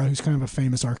Pereira, who's kind of a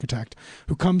famous architect,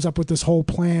 who comes up with this whole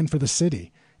plan for the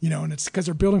city. And it's because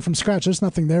they're building from scratch. There's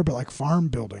nothing there but like farm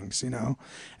buildings, and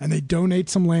they donate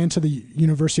some land to the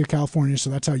University of California.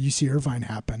 So that's how UC Irvine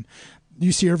happened.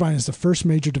 UC Irvine is the first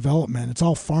major development. It's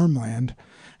all farmland.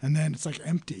 And then it's like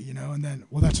empty, and then,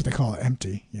 well, that's what they call it,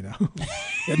 empty,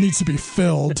 It needs to be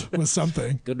filled with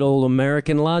something. Good old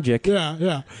American logic.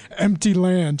 Yeah. Empty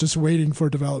land just waiting for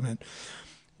development.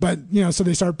 But, so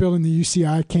they start building the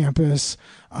UCI campus,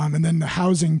 and then the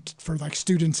housing for like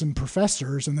students and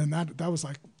professors. And then that was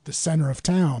like the center of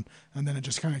town. And then it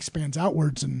just kind of expands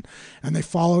outwards, and they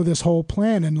follow this whole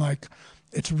plan. And like,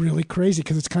 it's really crazy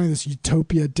because it's kind of this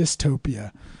utopia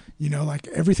dystopia, like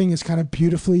everything is kind of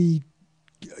beautifully,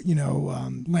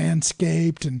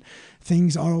 landscaped, and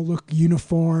things all look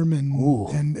uniform,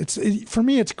 and for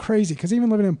me it's crazy because even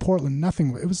living in Portland,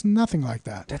 it was nothing like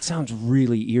that. That sounds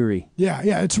really eerie. Yeah,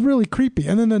 it's really creepy.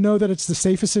 And then to know that it's the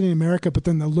safest city in America, but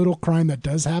then the little crime that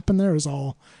does happen there is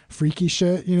all freaky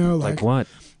shit. Like what?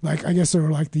 Like, I guess there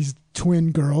were like these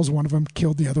twin girls. One of them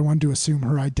killed the other one to assume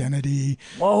her identity.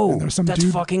 Whoa, that's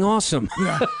fucking awesome.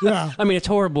 Yeah. I mean, it's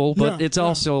horrible, but it's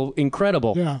also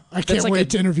incredible. Yeah, I can't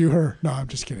wait to interview her. No, I'm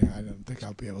just kidding. I don't think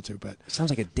I'll be able to. But it sounds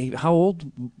like a David. How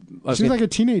old? She's like a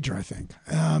teenager, I think.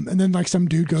 And then like some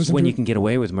dude goes. When you can get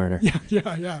away with murder.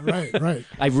 Yeah. Right.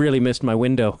 I really missed my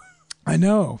window. I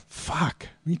know. Fuck.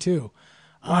 Me too.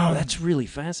 Wow, that's really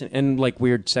fascinating. And like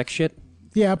weird sex shit.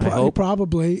 Yeah,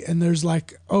 probably. And there's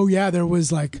like, there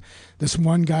was like this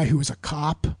one guy who was a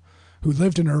cop who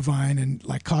lived in Irvine and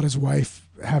like caught his wife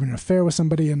having an affair with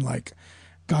somebody and like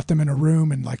got them in a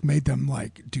room and like made them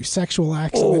like do sexual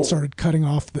acts and then started cutting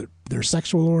off their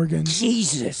sexual organs.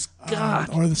 Jesus God.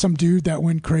 Or some dude that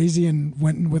went crazy and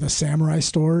went in with a samurai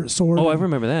sword. Oh, I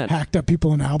remember that. Hacked up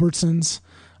people in Albertsons.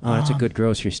 Oh, that's a good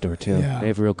grocery store too. Yeah. They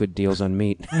have real good deals on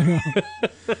meat. And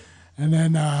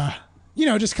then,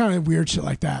 just kind of weird shit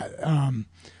like that.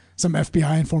 Some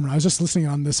FBI informant. I was just listening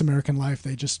on This American Life.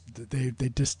 They just did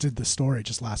the story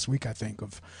just last week, I think,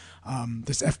 of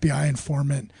this FBI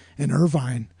informant in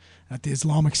Irvine at the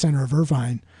Islamic Center of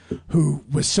Irvine, who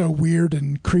was so weird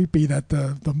and creepy that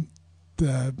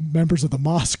the members of the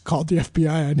mosque called the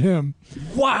FBI on him.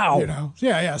 Wow.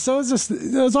 Yeah. So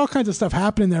there's all kinds of stuff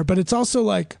happening there, but it's also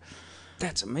like.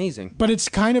 That's amazing. But it's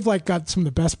kind of like got some of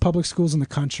the best public schools in the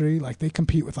country. Like they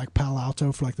compete with like Palo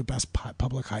Alto for like the best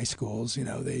public high schools.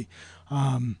 They.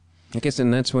 I guess,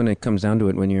 and that's when it comes down to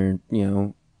it. When you're,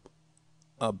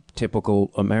 a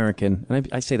typical American, and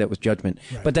I say that with judgment,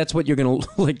 right. But that's what you're gonna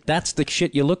like. That's the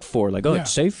shit you look for. Like,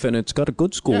 it's safe and it's got a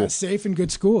good school. Yeah, safe and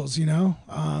good schools.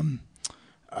 And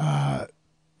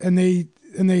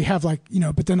and they have like,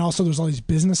 but then also there's all these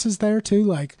businesses there too.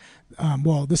 Like,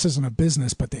 well, this isn't a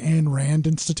business, but the Ayn Rand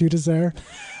Institute is there.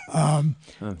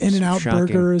 In-N-Out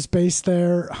Burger is based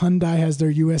there. Hyundai has their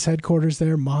U.S. headquarters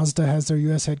there. Mazda has their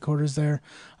U.S. headquarters there.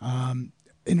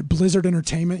 In Blizzard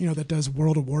Entertainment, that does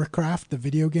World of Warcraft, the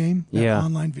video game,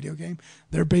 online video game.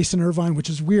 They're based in Irvine, which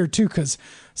is weird too, because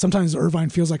sometimes Irvine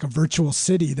feels like a virtual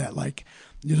city that like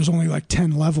there's only like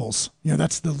 10 levels.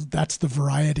 That's the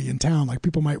variety in town. Like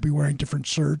people might be wearing different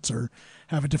shirts or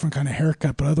have a different kind of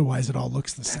haircut, but otherwise it all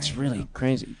looks the same. That's really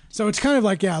crazy. So it's kind of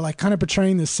like kind of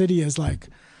portraying the city as like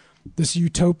this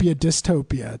utopia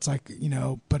dystopia. It's like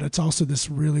but it's also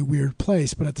this really weird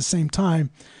place. But at the same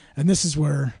time, and this is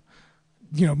where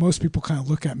most people kind of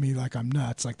look at me like I'm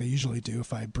nuts, like they usually do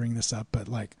if I bring this up. But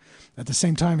like at the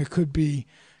same time, it could be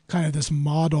kind of this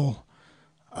model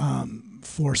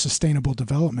for sustainable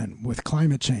development with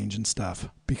climate change and stuff,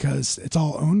 because it's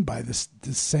all owned by this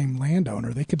same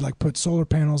landowner. They could like put solar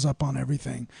panels up on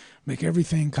everything, make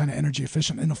everything kind of energy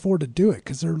efficient and afford to do it,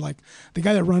 because they're like the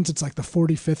guy that runs it's like the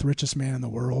 45th richest man in the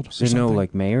world. There's no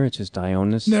like mayor, it's just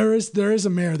Ionis. There is a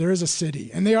mayor, there is a city,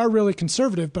 and they are really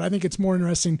conservative, but I think it's more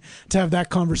interesting to have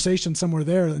that conversation somewhere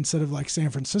there instead of like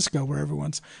San Francisco where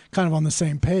everyone's kind of on the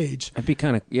same page. I'd be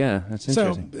kind of that's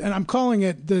interesting. So, and I'm calling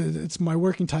it it's my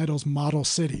working title is Model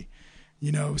City.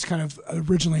 It was kind of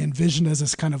originally envisioned as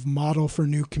this kind of model for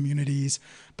new communities,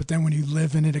 but then when you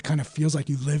live in it, it kind of feels like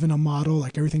you live in a model,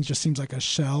 like everything just seems like a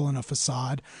shell and a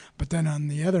facade. But then on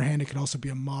the other hand, it could also be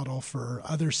a model for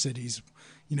other cities,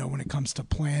 when it comes to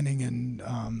planning and,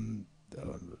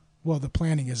 the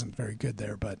planning isn't very good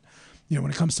there, but, when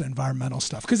it comes to environmental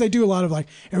stuff, because they do a lot of like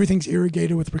everything's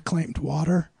irrigated with reclaimed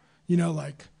water,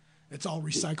 like it's all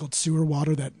recycled sewer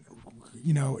water that,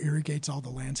 irrigates all the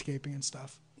landscaping and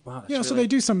stuff. Wow, so they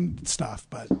do some stuff,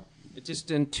 but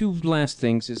and two last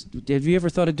things is: have you ever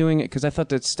thought of doing it? Because I thought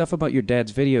that stuff about your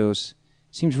dad's videos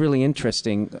seems really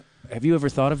interesting. Have you ever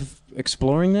thought of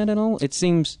exploring that at all? It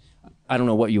seems, I don't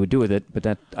know what you would do with it,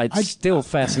 but it's still a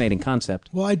fascinating concept.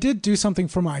 Well, I did do something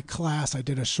for my class. I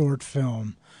did a short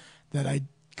film that I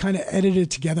kind of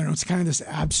edited together, and it was kind of this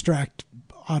abstract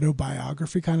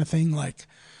autobiography kind of thing. Like,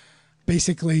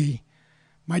 basically,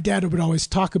 my dad would always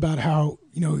talk about how,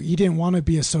 he didn't want to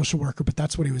be a social worker, but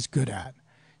that's what he was good at,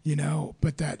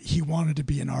 but that he wanted to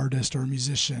be an artist or a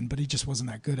musician, but he just wasn't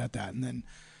that good at that. And then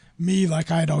me, like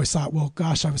I had always thought, well,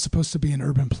 gosh, I was supposed to be an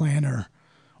urban planner,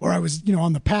 or I was,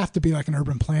 on the path to be like an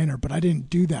urban planner, but I didn't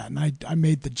do that. And I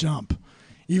made the jump,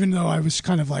 even though I was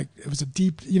kind of like, it was a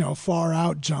deep, far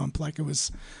out jump. Like it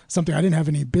was something I didn't have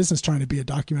any business trying to be a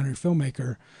documentary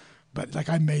filmmaker. But like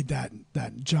I made that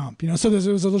jump, so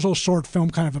there was a little short film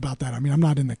kind of about that. I mean, I'm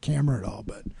not in the camera at all,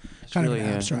 but it's kind really, of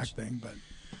an abstract thing. But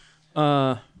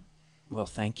well,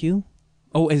 thank you.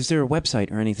 Oh, is there a website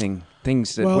or anything?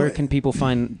 Where can people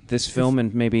find this film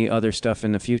and maybe other stuff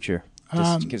in the future?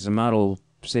 Just because the Model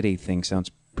City thing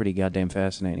sounds pretty goddamn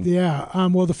fascinating. Yeah.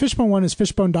 Well, the Fishbone one is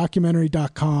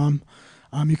fishbonedocumentary.com.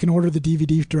 You can order the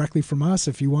DVD directly from us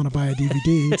if you want to buy a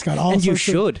DVD. It's got all and you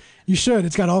should. You should.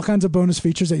 It's got all kinds of bonus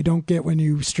features that you don't get when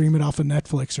you stream it off of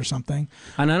Netflix or something.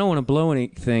 And I don't want to blow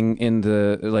anything in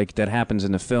that happens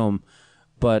in the film,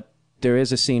 but there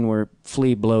is a scene where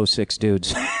Flea blows 6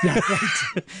 dudes. Yeah,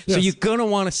 right. So you're gonna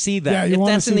want to see that. Yeah,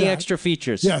 that's in the extra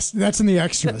features. Yes, that's in the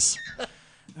extras.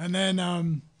 And then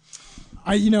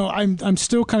I'm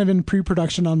still kind of in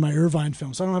pre-production on my Irvine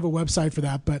film, so I don't have a website for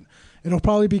that, but it'll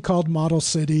probably be called Model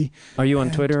City. Are you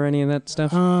on Twitter or any of that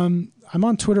stuff? I'm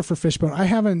on Twitter for Fishbone.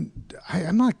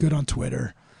 I'm not good on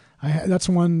Twitter. That's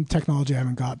one technology I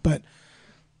haven't got, but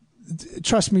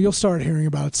trust me, you'll start hearing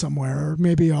about it somewhere, or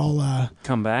maybe I'll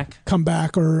come back,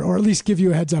 or at least give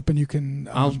you a heads up, and you can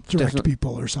direct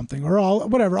people or something, or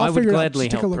whatever. I'll figure it out. I would gladly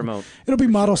help promote. It'll be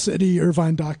Model City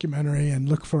Irvine documentary, and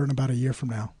look for it in about a year from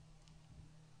now.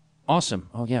 Awesome.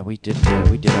 Oh yeah, we did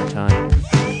our time.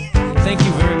 Thank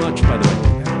you very much, by the way.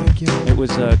 Yeah, thank you. It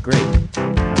was great. I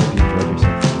hope you enjoyed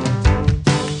yourself.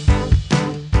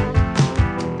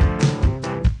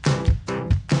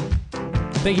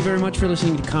 Thank you very much for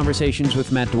listening to Conversations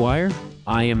with Matt Dwyer.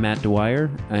 I am Matt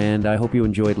Dwyer, and I hope you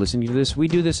enjoyed listening to this. We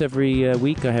do this every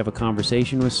week. I have a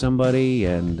conversation with somebody,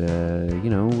 and,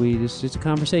 it's a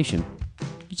conversation.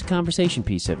 It's a conversation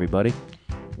piece, everybody.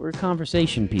 We're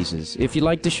conversation pieces. If you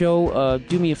like the show,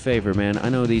 do me a favor, man. I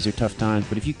know these are tough times,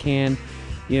 but if you can,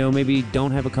 maybe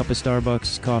don't have a cup of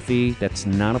Starbucks coffee. That's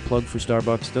not a plug for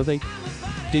Starbucks, though they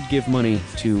did give money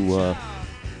to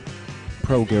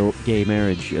pro-gay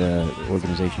marriage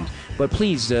organizations. But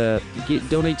please,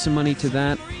 donate some money to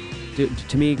that.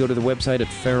 to me, go to the website at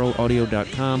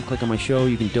feralaudio.com, click on my show,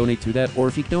 you can donate through that, or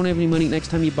if you don't have any money, next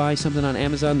time you buy something on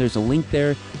Amazon, there's a link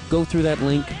there, go through that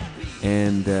link,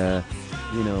 and,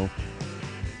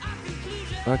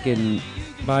 fucking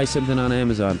buy something on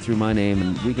Amazon through my name,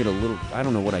 and we get a little, I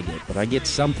don't know what I get, but I get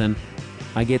something,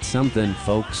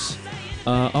 folks.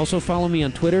 Also follow me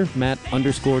on Twitter,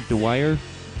 Matt_Dwyer,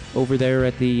 over there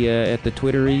at the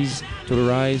Twitteries.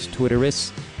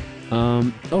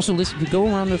 Also, go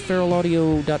around the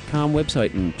feralaudio.com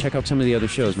website and check out some of the other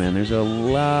shows, man. There's a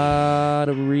lot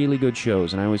of really good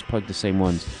shows, and I always plug the same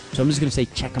ones. So I'm just going to say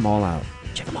check them all out.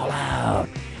 Check them all out.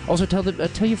 Also, tell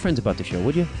your friends about the show,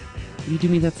 would you? Will you do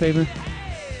me that favor?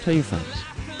 Tell your friends.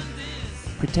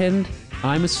 Pretend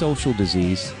I'm a social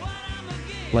disease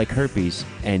like herpes,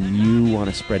 and you want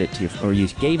to spread it to or you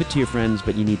gave it to your friends,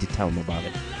 but you need to tell them about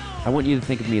it. I want you to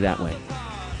think of me that way.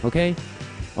 Okay?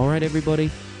 All right, everybody?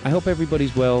 I hope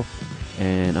everybody's well,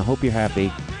 and I hope you're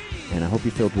happy, and I hope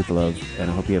you're filled with love,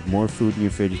 and I hope you have more food in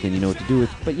your fridge than you know what to do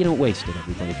with, but you don't waste it,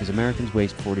 everybody, because Americans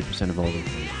waste 40% of all their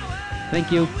food.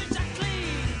 Thank you.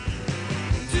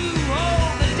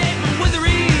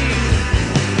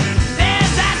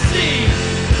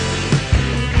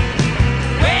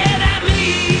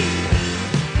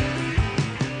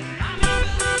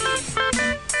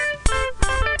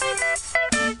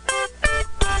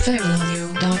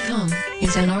 feralaudio.com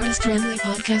is an artist-friendly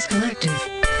podcast collective,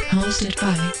 hosted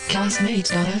by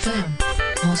Castmates.fm.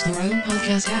 Host their own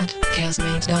podcast at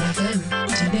Castmates.fm.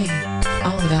 Today,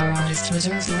 all of our artists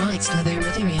reserve the rights to their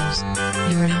materials.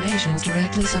 Your donations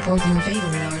directly support your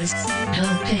favorite artists,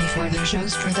 help pay for their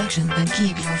show's production, and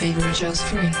keep your favorite shows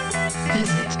free.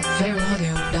 Visit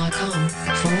feralaudio.com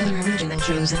for other original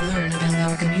shows and learn about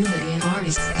our community of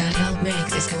artists that help make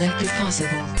this collective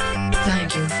possible.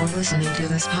 Thank you for listening to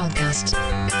this podcast.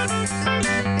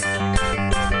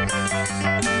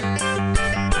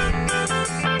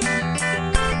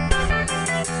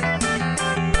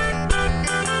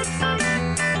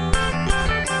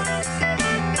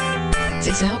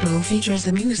 This outro features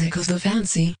the music of The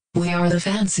Fancy. We are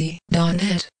thefancy.net. I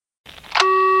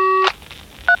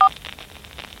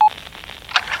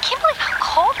can't believe how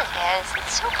cold it is.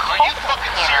 It's so cold. Are you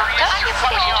fucking serious? Don't you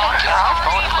think you should turn your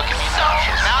phone and look at me now?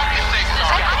 Now you think so.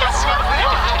 I think it's so rude.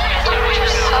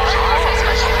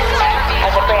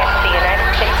 As a branch of the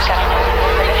United States government,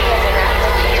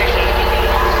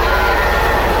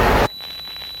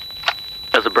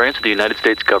 As a branch of the United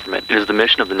States government, it is the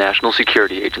mission of the National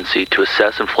Security Agency to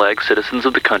assess and flag citizens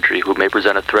of the country who may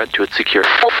present a threat to its security.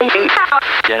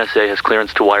 The NSA has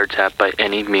clearance to wiretap by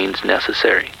any means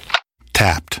necessary.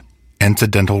 Tapped.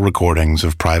 Incidental recordings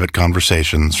of private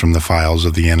conversations from the files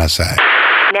of the NSA.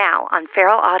 now on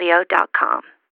feralaudio.com.